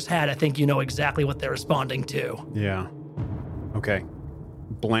flashback we just had, I think you know exactly what they're responding to. Yeah. Okay.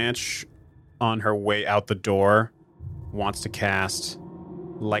 Blanche, on her way out the door, wants to cast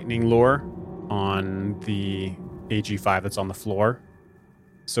Lightning Lure on the AG5 that's on the floor.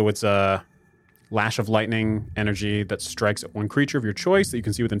 So it's a lash of lightning energy that strikes at one creature of your choice that you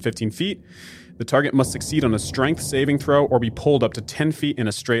can see within 15 feet. The target must succeed on a strength saving throw or be pulled up to 10 feet in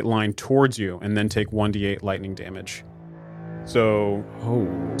a straight line towards you and then take 1d8 lightning damage. So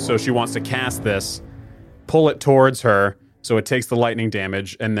she wants to cast this, pull it towards her, so it takes the lightning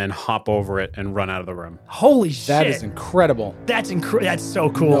damage, and then hop over it and run out of the room. Holy shit. That is incredible. That's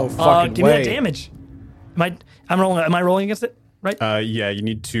so cool. No fucking give me way. that damage. Am I rolling against it? Right? Yeah, you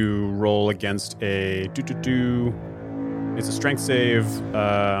need to roll against a It's a strength save.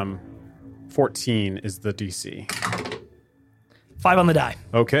 14 is the DC. 5 on the die.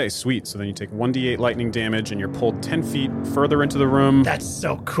 Okay, sweet. So then you take 1d8 lightning damage, and you're pulled 10 feet further into the room. That's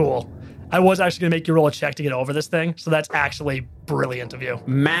so cool. I was actually going to make you roll a check to get over this thing, so that's actually brilliant of you.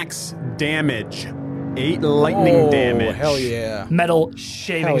 Max damage. 8 lightning damage. Hell yeah. Metal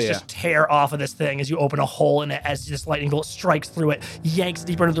shavings yeah. just tear off of this thing as you open a hole in it as this lightning bolt strikes through it, yanks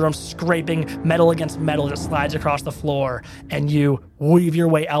deeper into the room, scraping metal against metal as it slides across the floor, and you weave your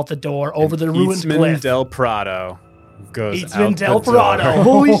way out the door over the ruined Eastman cliff. Del Prado goes Eastman out Del the door. Prado.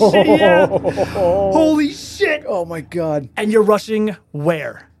 Holy shit, yeah. Holy shit. Oh my god. And you're rushing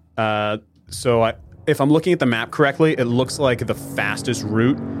where? If I'm looking at the map correctly, it looks like the fastest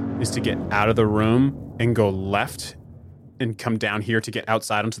route is to get out of the room and go left and come down here to get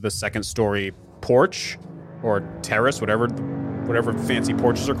outside onto the second story porch or terrace, whatever fancy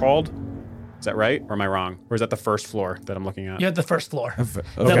porches are called. Is that right? Or am I wrong? Or is that the first floor that I'm looking at? You're at the first floor. The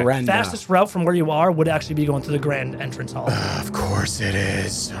veranda. fastest route from where you are would actually be going through the grand entrance hall. Of course it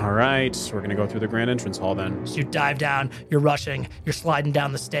is. All right. We're going to go through the grand entrance hall then. So you dive down, you're rushing, you're sliding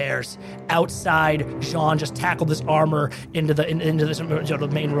down the stairs. Outside, Jean just tackled this armor into the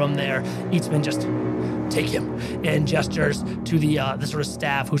main room there. Eatsman just take him and gestures to the sort of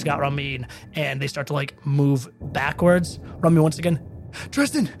staff who's got Ramin, and they start to like move backwards. Ramin once again,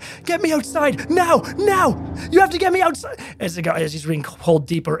 Tristan, get me outside now! You have to get me outside as he's being pulled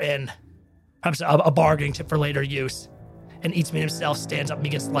deeper in. I'm sorry, a bargaining chip for later use. And Eatsman himself stands up and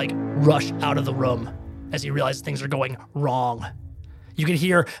begins to like rush out of the room as he realizes things are going wrong. You can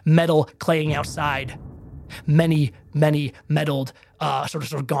hear metal claying outside. Many metaled,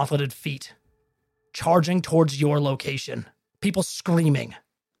 sort of gauntleted feet charging towards your location. People screaming.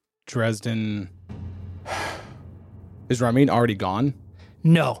 Dresden. Is Ramin already gone?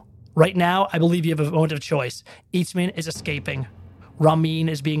 No. Right now, I believe you have a moment of choice. Eastman is escaping. Ramin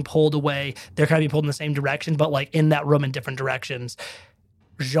is being pulled away. They're kind of being pulled in the same direction, but like in that room in different directions.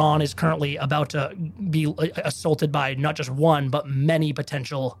 Jean is currently about to be assaulted by not just one, but many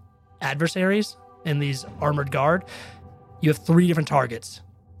potential adversaries in these armored guard. You have 3 different targets.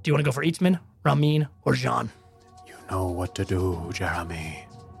 Do you want to go for Eastman, Ramin, or Jean? You know what to do, Jeremy.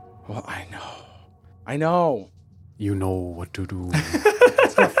 Well, I know. You know what to do.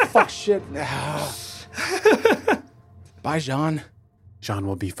 Fuck shit. Bye, Jean. Jean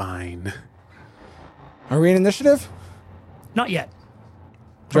will be fine. Are we in initiative? Not yet.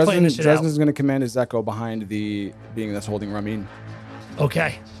 We're playing this shit out. Dresden's going to command his echo behind the being that's holding Ramin.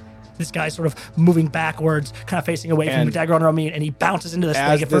 Okay. This guy's sort of moving backwards, kind of facing away from the dagger on Ramin, and he bounces into this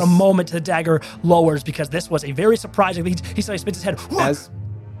thing. And for a moment, the dagger lowers because this was a very surprising. He spins his head.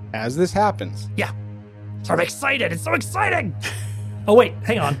 As this happens. Yeah. So I'm excited. It's so exciting. Oh, wait.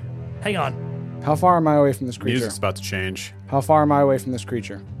 Hang on. How far am I away from this creature? Music's about to change. How far am I away from this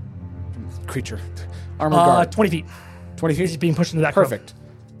creature? Armored guard. 20 feet. 20 feet? He's being pushed into that room. Perfect.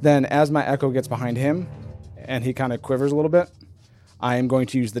 Then as my echo gets behind him, and he kind of quivers a little bit, I am going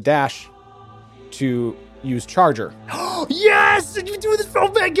to use the dash to use Charger. Yes! Did you do this?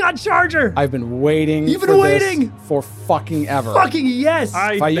 Oh my God, Charger! I've been waiting. You've been waiting for fucking ever. Fucking yes!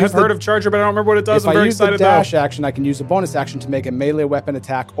 I have heard of Charger, but I don't remember what it does. I'm very excited If I use the dash action, I can use a bonus action to make a melee weapon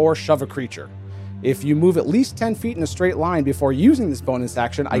attack or shove a creature. If you move at least 10 feet in a straight line before using this bonus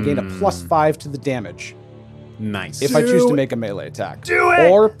action, I gain a +5 to the damage. Nice. If I choose to make a melee attack. Do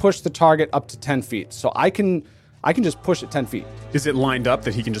it! Or push the target up to 10 feet. So I can just push it 10 feet. Is it lined up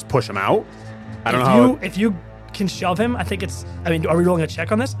that he can just push him out? I don't know. If you can shove him, I think it's. I mean, are we rolling a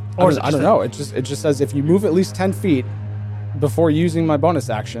check on this? Or I don't know. It just says if you move at least 10 feet before using my bonus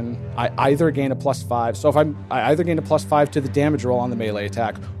action, I either gain a +5. So if I either gain a +5 to the damage roll on the melee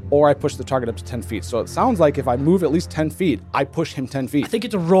attack, or I push the target up to 10 feet. So it sounds like if I move at least 10 feet, I push him 10 feet. I think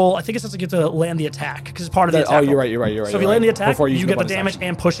it's a roll. I think it says you get to land the attack because it's part of the attack. Oh, you're right. So if you land the attack, you get the damage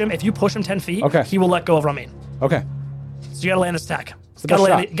and push him. If you push him 10 feet, he will let go of Ramin. Okay. So you gotta land this attack. Gotta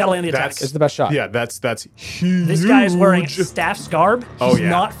land the attack. It's the best shot. Yeah, that's huge. This guy is wearing Staff's garb. He's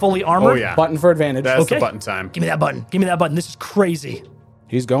not fully armored. Oh, yeah. Button for advantage. That's the button time. Give me that button. This is crazy.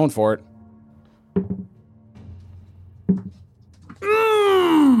 He's going for it.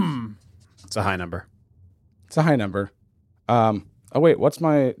 It's a high number. Oh, wait.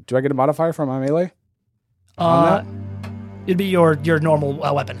 Do I get a modifier for my melee? It'd be your normal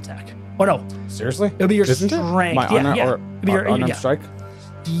weapon attack. Or no. Seriously? It'll be your Isn't strength. My unarmed strike?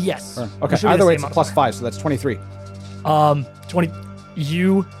 Yes. Okay, either way, it's a +5, so that's 23. 20.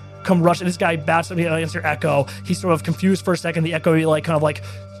 You come rushing. This guy bats against your echo. He's sort of confused for a second. The echo,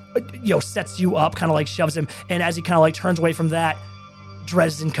 sets you up, kind of like shoves him. And as he kind of like turns away from that,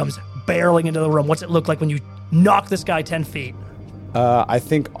 Dresden comes barreling into the room. What's it look like when you knock this guy 10 feet? I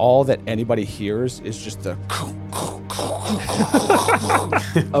think all that anybody hears is just the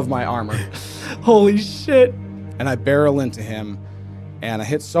of my armor. Holy shit. And I barrel into him, and I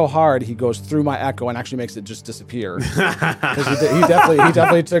hit so hard he goes through my echo and actually makes it just disappear. Because he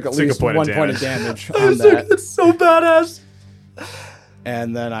definitely took at least 1 point of damage on that. That's so badass.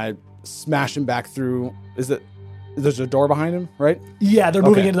 And then I smash him back through. There's a door behind him, right? Yeah, they're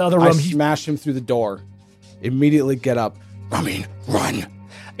moving into the other room. I smash him through the door. Immediately get up. Ramin, run.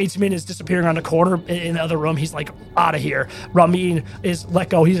 H-Man is disappearing around a corner in the other room. He's like, out of here. Ramin is let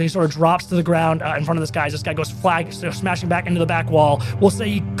go. He sort of drops to the ground in front of this guy. This guy goes smashing back into the back wall. We'll say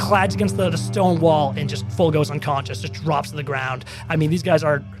he collides against the stone wall and just full goes unconscious, just drops to the ground. I mean, these guys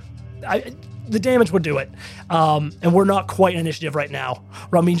are... the damage would do it. And we're not quite in initiative right now.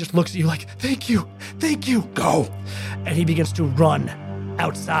 Ramin just looks at you like, thank you. Go. And he begins to run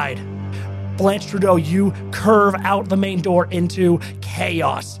outside. Blanche Trudeau, you curve out the main door into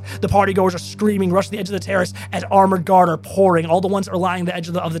chaos. The partygoers are screaming, rush to the edge of the terrace as armored guard are pouring. All the ones that are lying the edge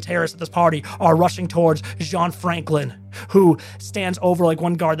of the terrace at this party are rushing towards Jean Franklin, who stands over like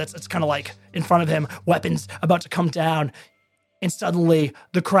one guard that's kind of like in front of him, weapons about to come down. And suddenly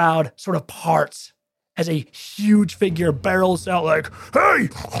the crowd sort of parts as a huge figure barrels out like, hey,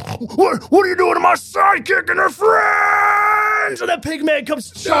 what are you doing to my sidekick and her runs and the pigman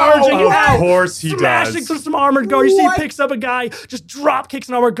comes charging Of out, course he smashing does. through some armored guard. You see he picks up a guy, just drop kicks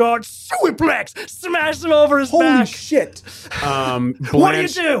an armored guard, suplex, smash him over his Holy back. shit. What do you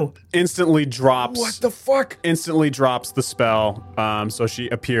Blanche do? instantly drops. What the fuck? Instantly drops the spell, so she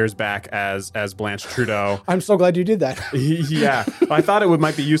appears back as Blanche Trudeau. I'm so glad you did that. Yeah, I thought it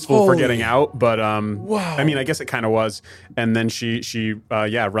might be useful for getting out, but Wow. I mean, I guess it kind of was. And then she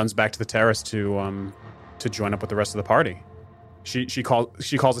runs back to the terrace to join up with the rest of the party. She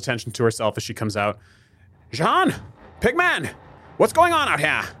calls attention to herself as she comes out. Jean, Pigman, what's going on out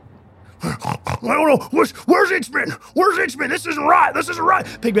here? I don't know. Where's Itchman? Where's Itchman? This isn't right. This isn't right.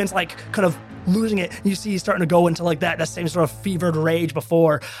 Pigman's like kind of losing it. You see he's starting to go into like that same sort of fevered rage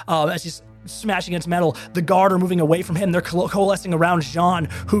before as he's smashing against metal. The guard are moving away from him. They're coalescing around Jean,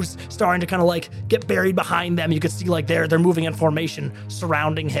 who's starting to kind of like get buried behind them. You could see like they're moving in formation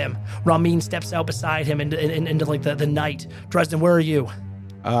surrounding him. Ramin steps out beside him into like the night. Dresden, where are you?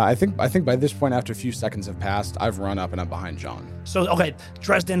 I think by this point, after a few seconds have passed, I've run up and I'm behind John. So, okay,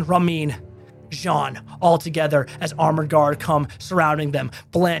 Dresden, Ramin, Jean, all together as armored guard come surrounding them.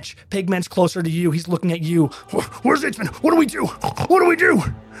 Blanche, Pigman's closer to you. He's looking at you. Where's Itchman? What do we do? What do we do?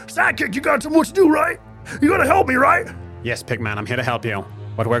 Sidekick, you got some work to do, right? You gotta help me, right? Yes, Pigman, I'm here to help you.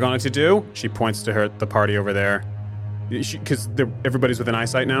 What we're going to do? She points to the party over there. Because everybody's within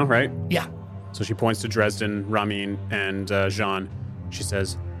eyesight now, right? Yeah. So she points to Dresden, Ramin, and Jean. She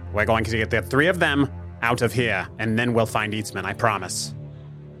says, we're going to get the three of them out of here, and then we'll find Eatsman, I promise.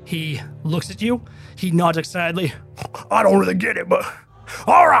 He looks at you. He nods excitedly. I don't really get it, but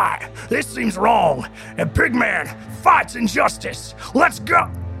all right, this seems wrong. And Pigman fights injustice. Let's go.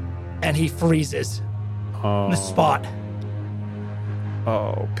 And he freezes on the spot.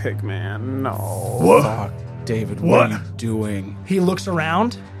 Oh, Pigman, no. What? Fuck, David, what What? are you doing? He looks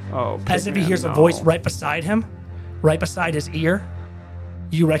around Oh, as if he Pigman, hears no. a voice right beside him, right beside his ear.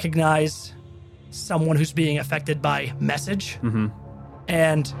 You recognize someone who's being affected by message. Mm-hmm.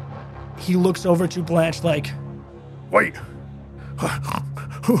 And he looks over to Blanche like, wait,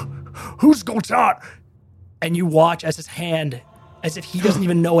 who's Gotat? And you watch as his hand, as if he doesn't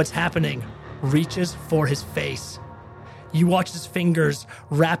even know what's happening, reaches for his face. You watch his fingers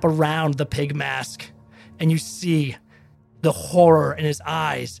wrap around the pig mask, and you see the horror in his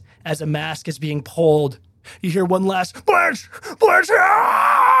eyes as a mask is being pulled. You hear one last, Blanche! Blanche!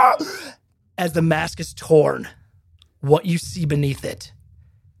 Ah! As the mask is torn, what you see beneath it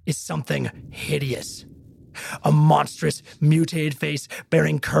is something hideous. A monstrous, mutated face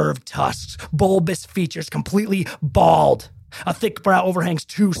bearing curved tusks, bulbous features completely bald. A thick brow overhangs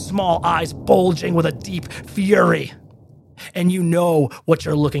two small eyes bulging with a deep fury. And you know what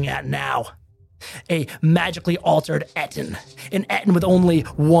you're looking at now. A magically altered Etten. An Etten with only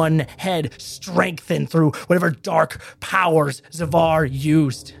one head, strengthened through whatever dark powers Zavar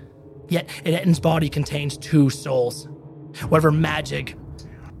used. Yet an Etten's body contains two souls. Whatever magic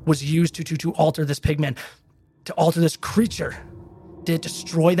was used to alter this pigman, to alter this creature. Did it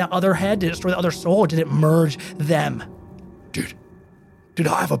destroy that other head? Did it destroy the other soul? Or did it merge them? Did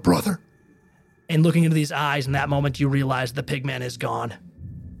I have a brother? And looking into these eyes, in that moment, you realize the pigman is gone.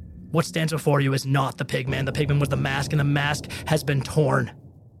 What stands before you is not the pigman. The pigman was the mask, and the mask has been torn.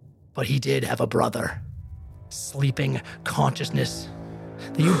 But he did have a brother. Sleeping consciousness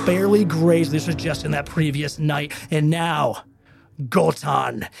that you barely grazed. This was just in that previous night. And now,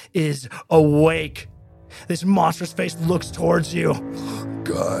 Gotan is awake. This monstrous face looks towards you.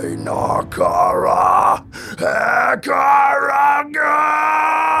 Gainakara,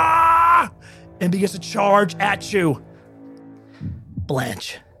 Ekaraga, and begins to charge at you.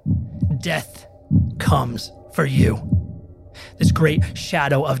 Blanche, death comes for you. This great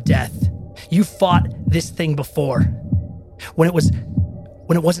shadow of death. You fought this thing before. When it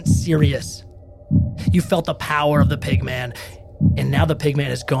wasn't serious. You felt the power of the pigman. And now the pigman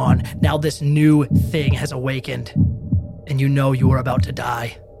is gone. Now this new thing has awakened. And you know you are about to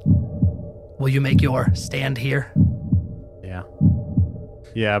die. Will you make your stand here?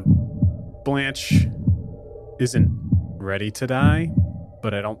 Yeah. Blanche isn't ready to die,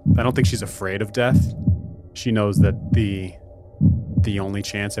 but I don't think she's afraid of death. She knows that the only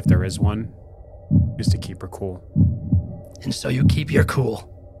chance, if there is one, is to keep her cool. And so you keep your cool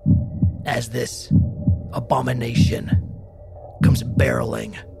as this abomination comes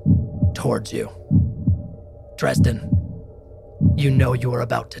barreling towards you. Dresden, you know you are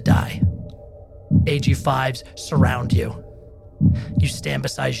about to die. AG5s surround you. You stand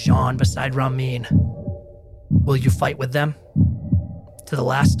beside Jean, beside Ramin. Will you fight with them? To the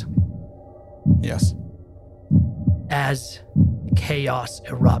last? Yes. As chaos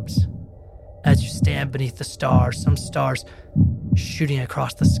erupts, as you stand beneath the stars, some stars shooting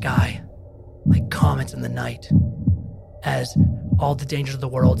across the sky like comets in the night, as all the dangers of the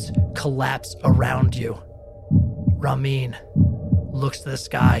worlds collapse around you. Ramin looks to the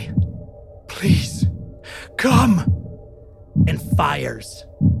sky. Please, come! And fires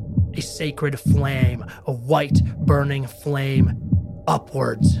a sacred flame, a white burning flame,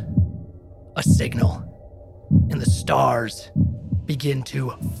 upwards. A signal. And the stars begin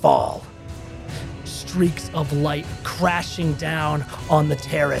to fall. Streaks of light crashing down on the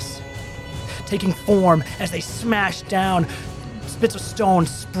terrace, taking form as they smash down, bits of stone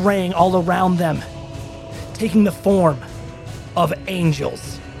spraying all around them, taking the form of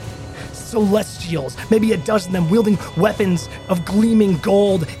angels, celestials, maybe a dozen of them wielding weapons of gleaming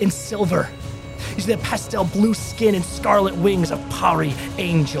gold and silver. You see the pastel blue skin and scarlet wings of Pari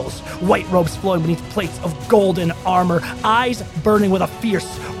angels, white robes flowing beneath plates of golden armor, eyes burning with a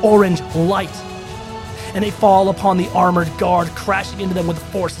fierce orange light. And they fall upon the armored guard, crashing into them with the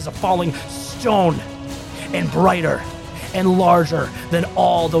forces of falling stone, and brighter and larger than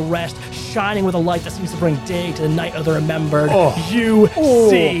all the rest, shining with a light that seems to bring day to the night of the remembered. You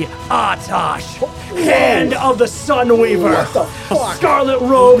see Atash, hand of the Sunweaver. Scarlet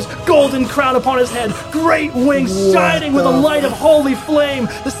robes, golden crown upon his head, great wings shining with a light of holy flame.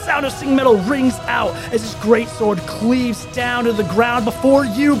 The sound of singing metal rings out as his great sword cleaves down to the ground before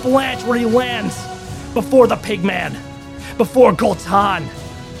you, Blanche, where he lands. Before the pigman, before Gul'tan.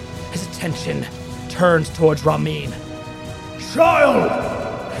 His attention turns towards Ramin.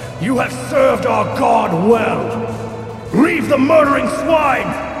 Child, you have served our god well. Leave the murdering swine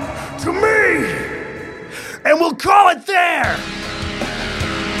to me, and we'll call it there.